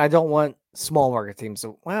 I meant I don't want small market teams.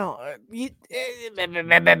 So, well,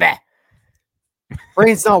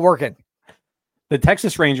 brain's not working. The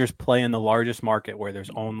Texas Rangers play in the largest market where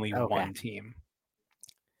there's only Okay. one team.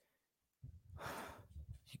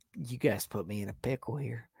 You guys put me in a pickle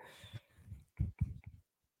here.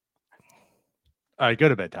 All right, go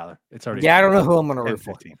to bed, Tyler. It's already. Yeah, I don't know who I'm going to 10, root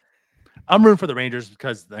for. 15. I'm rooting for the Rangers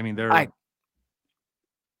because I mean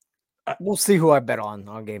We'll see who I bet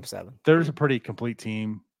on Game 7. there's a pretty complete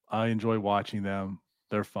team. I enjoy watching them.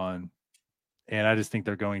 They're fun, and I just think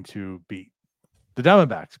they're going to beat the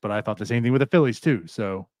Diamondbacks. But I thought the same thing with the Phillies too.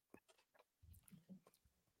 So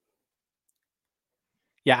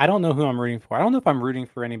Yeah, I don't know who I'm rooting for. I don't know if I'm rooting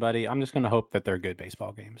for anybody. I'm just going to hope that they're good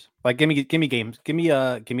baseball games. Like give me games. Give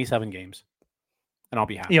me 7 games. And I'll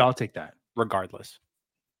be happy. yeah, I'll take that. Regardless.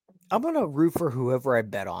 I'm going to root for whoever I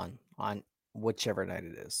bet on whichever night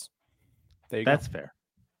it is. There you That's fair.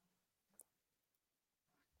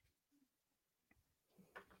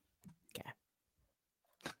 Okay.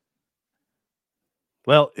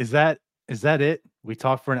 Well, is that it We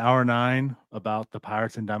talked for an hour 9 about the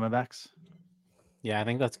Pirates and Diamondbacks. Yeah, I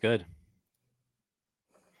think that's good.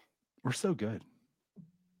 We're so good.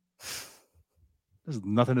 There's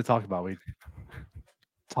nothing to talk about. We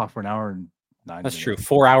talked for an hour and 9 That's minutes. true.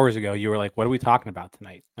 4 hours ago, you were like, what are we talking about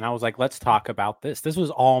tonight? And I was like, let's talk about this. This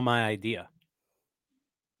was all my idea.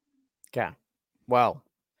 Yeah. Well,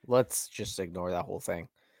 let's just ignore that whole thing.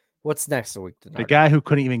 What's next week? The guy who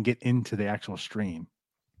couldn't even get into the actual stream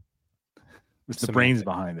was the brains Semantic.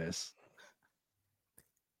 behind this.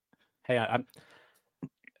 Hey, I'm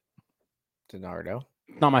DiNardo.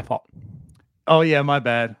 not my fault. Oh, yeah, my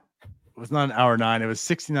bad. It was not an hour 9. It was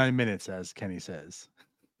 69 minutes, as Kenny says.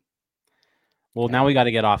 Well, now we got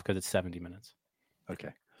to get off because it's 70 minutes.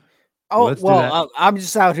 Okay. Oh, let's do well, that. I'm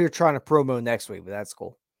just out here trying to promo next week, but that's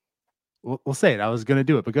cool. We'll say it. I was going to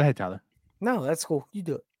do it, but go ahead, Tyler. No, that's cool. You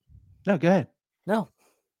do it. No, go ahead. No.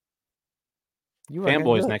 You are gonna do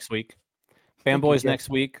Fanboys it. next week. Thank you, Fanboys Jeff. next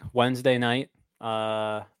week, Wednesday night,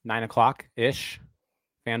 9:00-ish.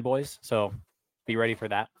 Fanboys. So be ready for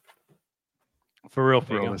that. For real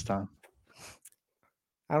There you go. this time.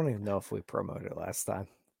 I don't even know if we promoted it last time.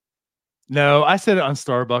 No, I said it on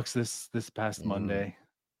Starbucks this past Monday.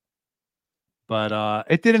 But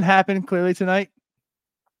it didn't happen clearly tonight.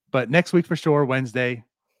 But next week for sure, Wednesday,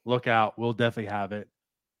 look out. We'll definitely have it.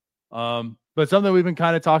 But something we've been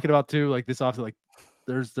kind of talking about too, like this often, like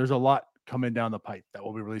there's a lot coming down the pipe that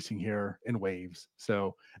we'll be releasing here in waves.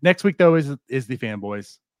 So next week though is the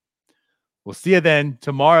Fanboys. We'll see you then.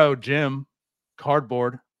 Tomorrow, Jim,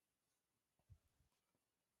 cardboard.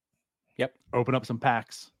 Yep. Open up some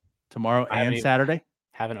packs tomorrow I haven't and Saturday.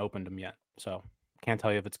 Haven't opened them yet, so can't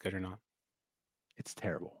tell you if it's good or not. It's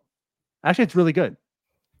terrible. Actually, it's really good.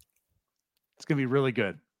 It's gonna be really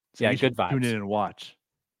good. So Yeah, you good should tune vibes. in and watch.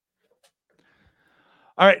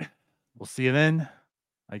 All right. We'll see you then,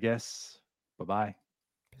 I guess. Bye-bye.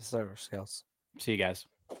 Scales. See you guys.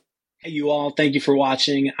 Hey, you all. Thank you for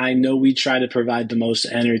watching. I know we try to provide the most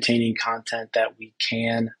entertaining content that we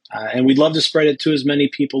can, and we'd love to spread it to as many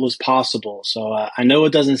people as possible. So I know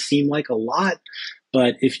it doesn't seem like a lot,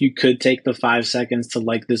 but if you could take the 5 seconds to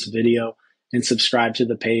like this video and subscribe to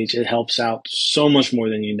the page, it helps out so much more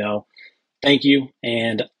than you know. Thank you,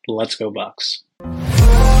 and let's go Bucks.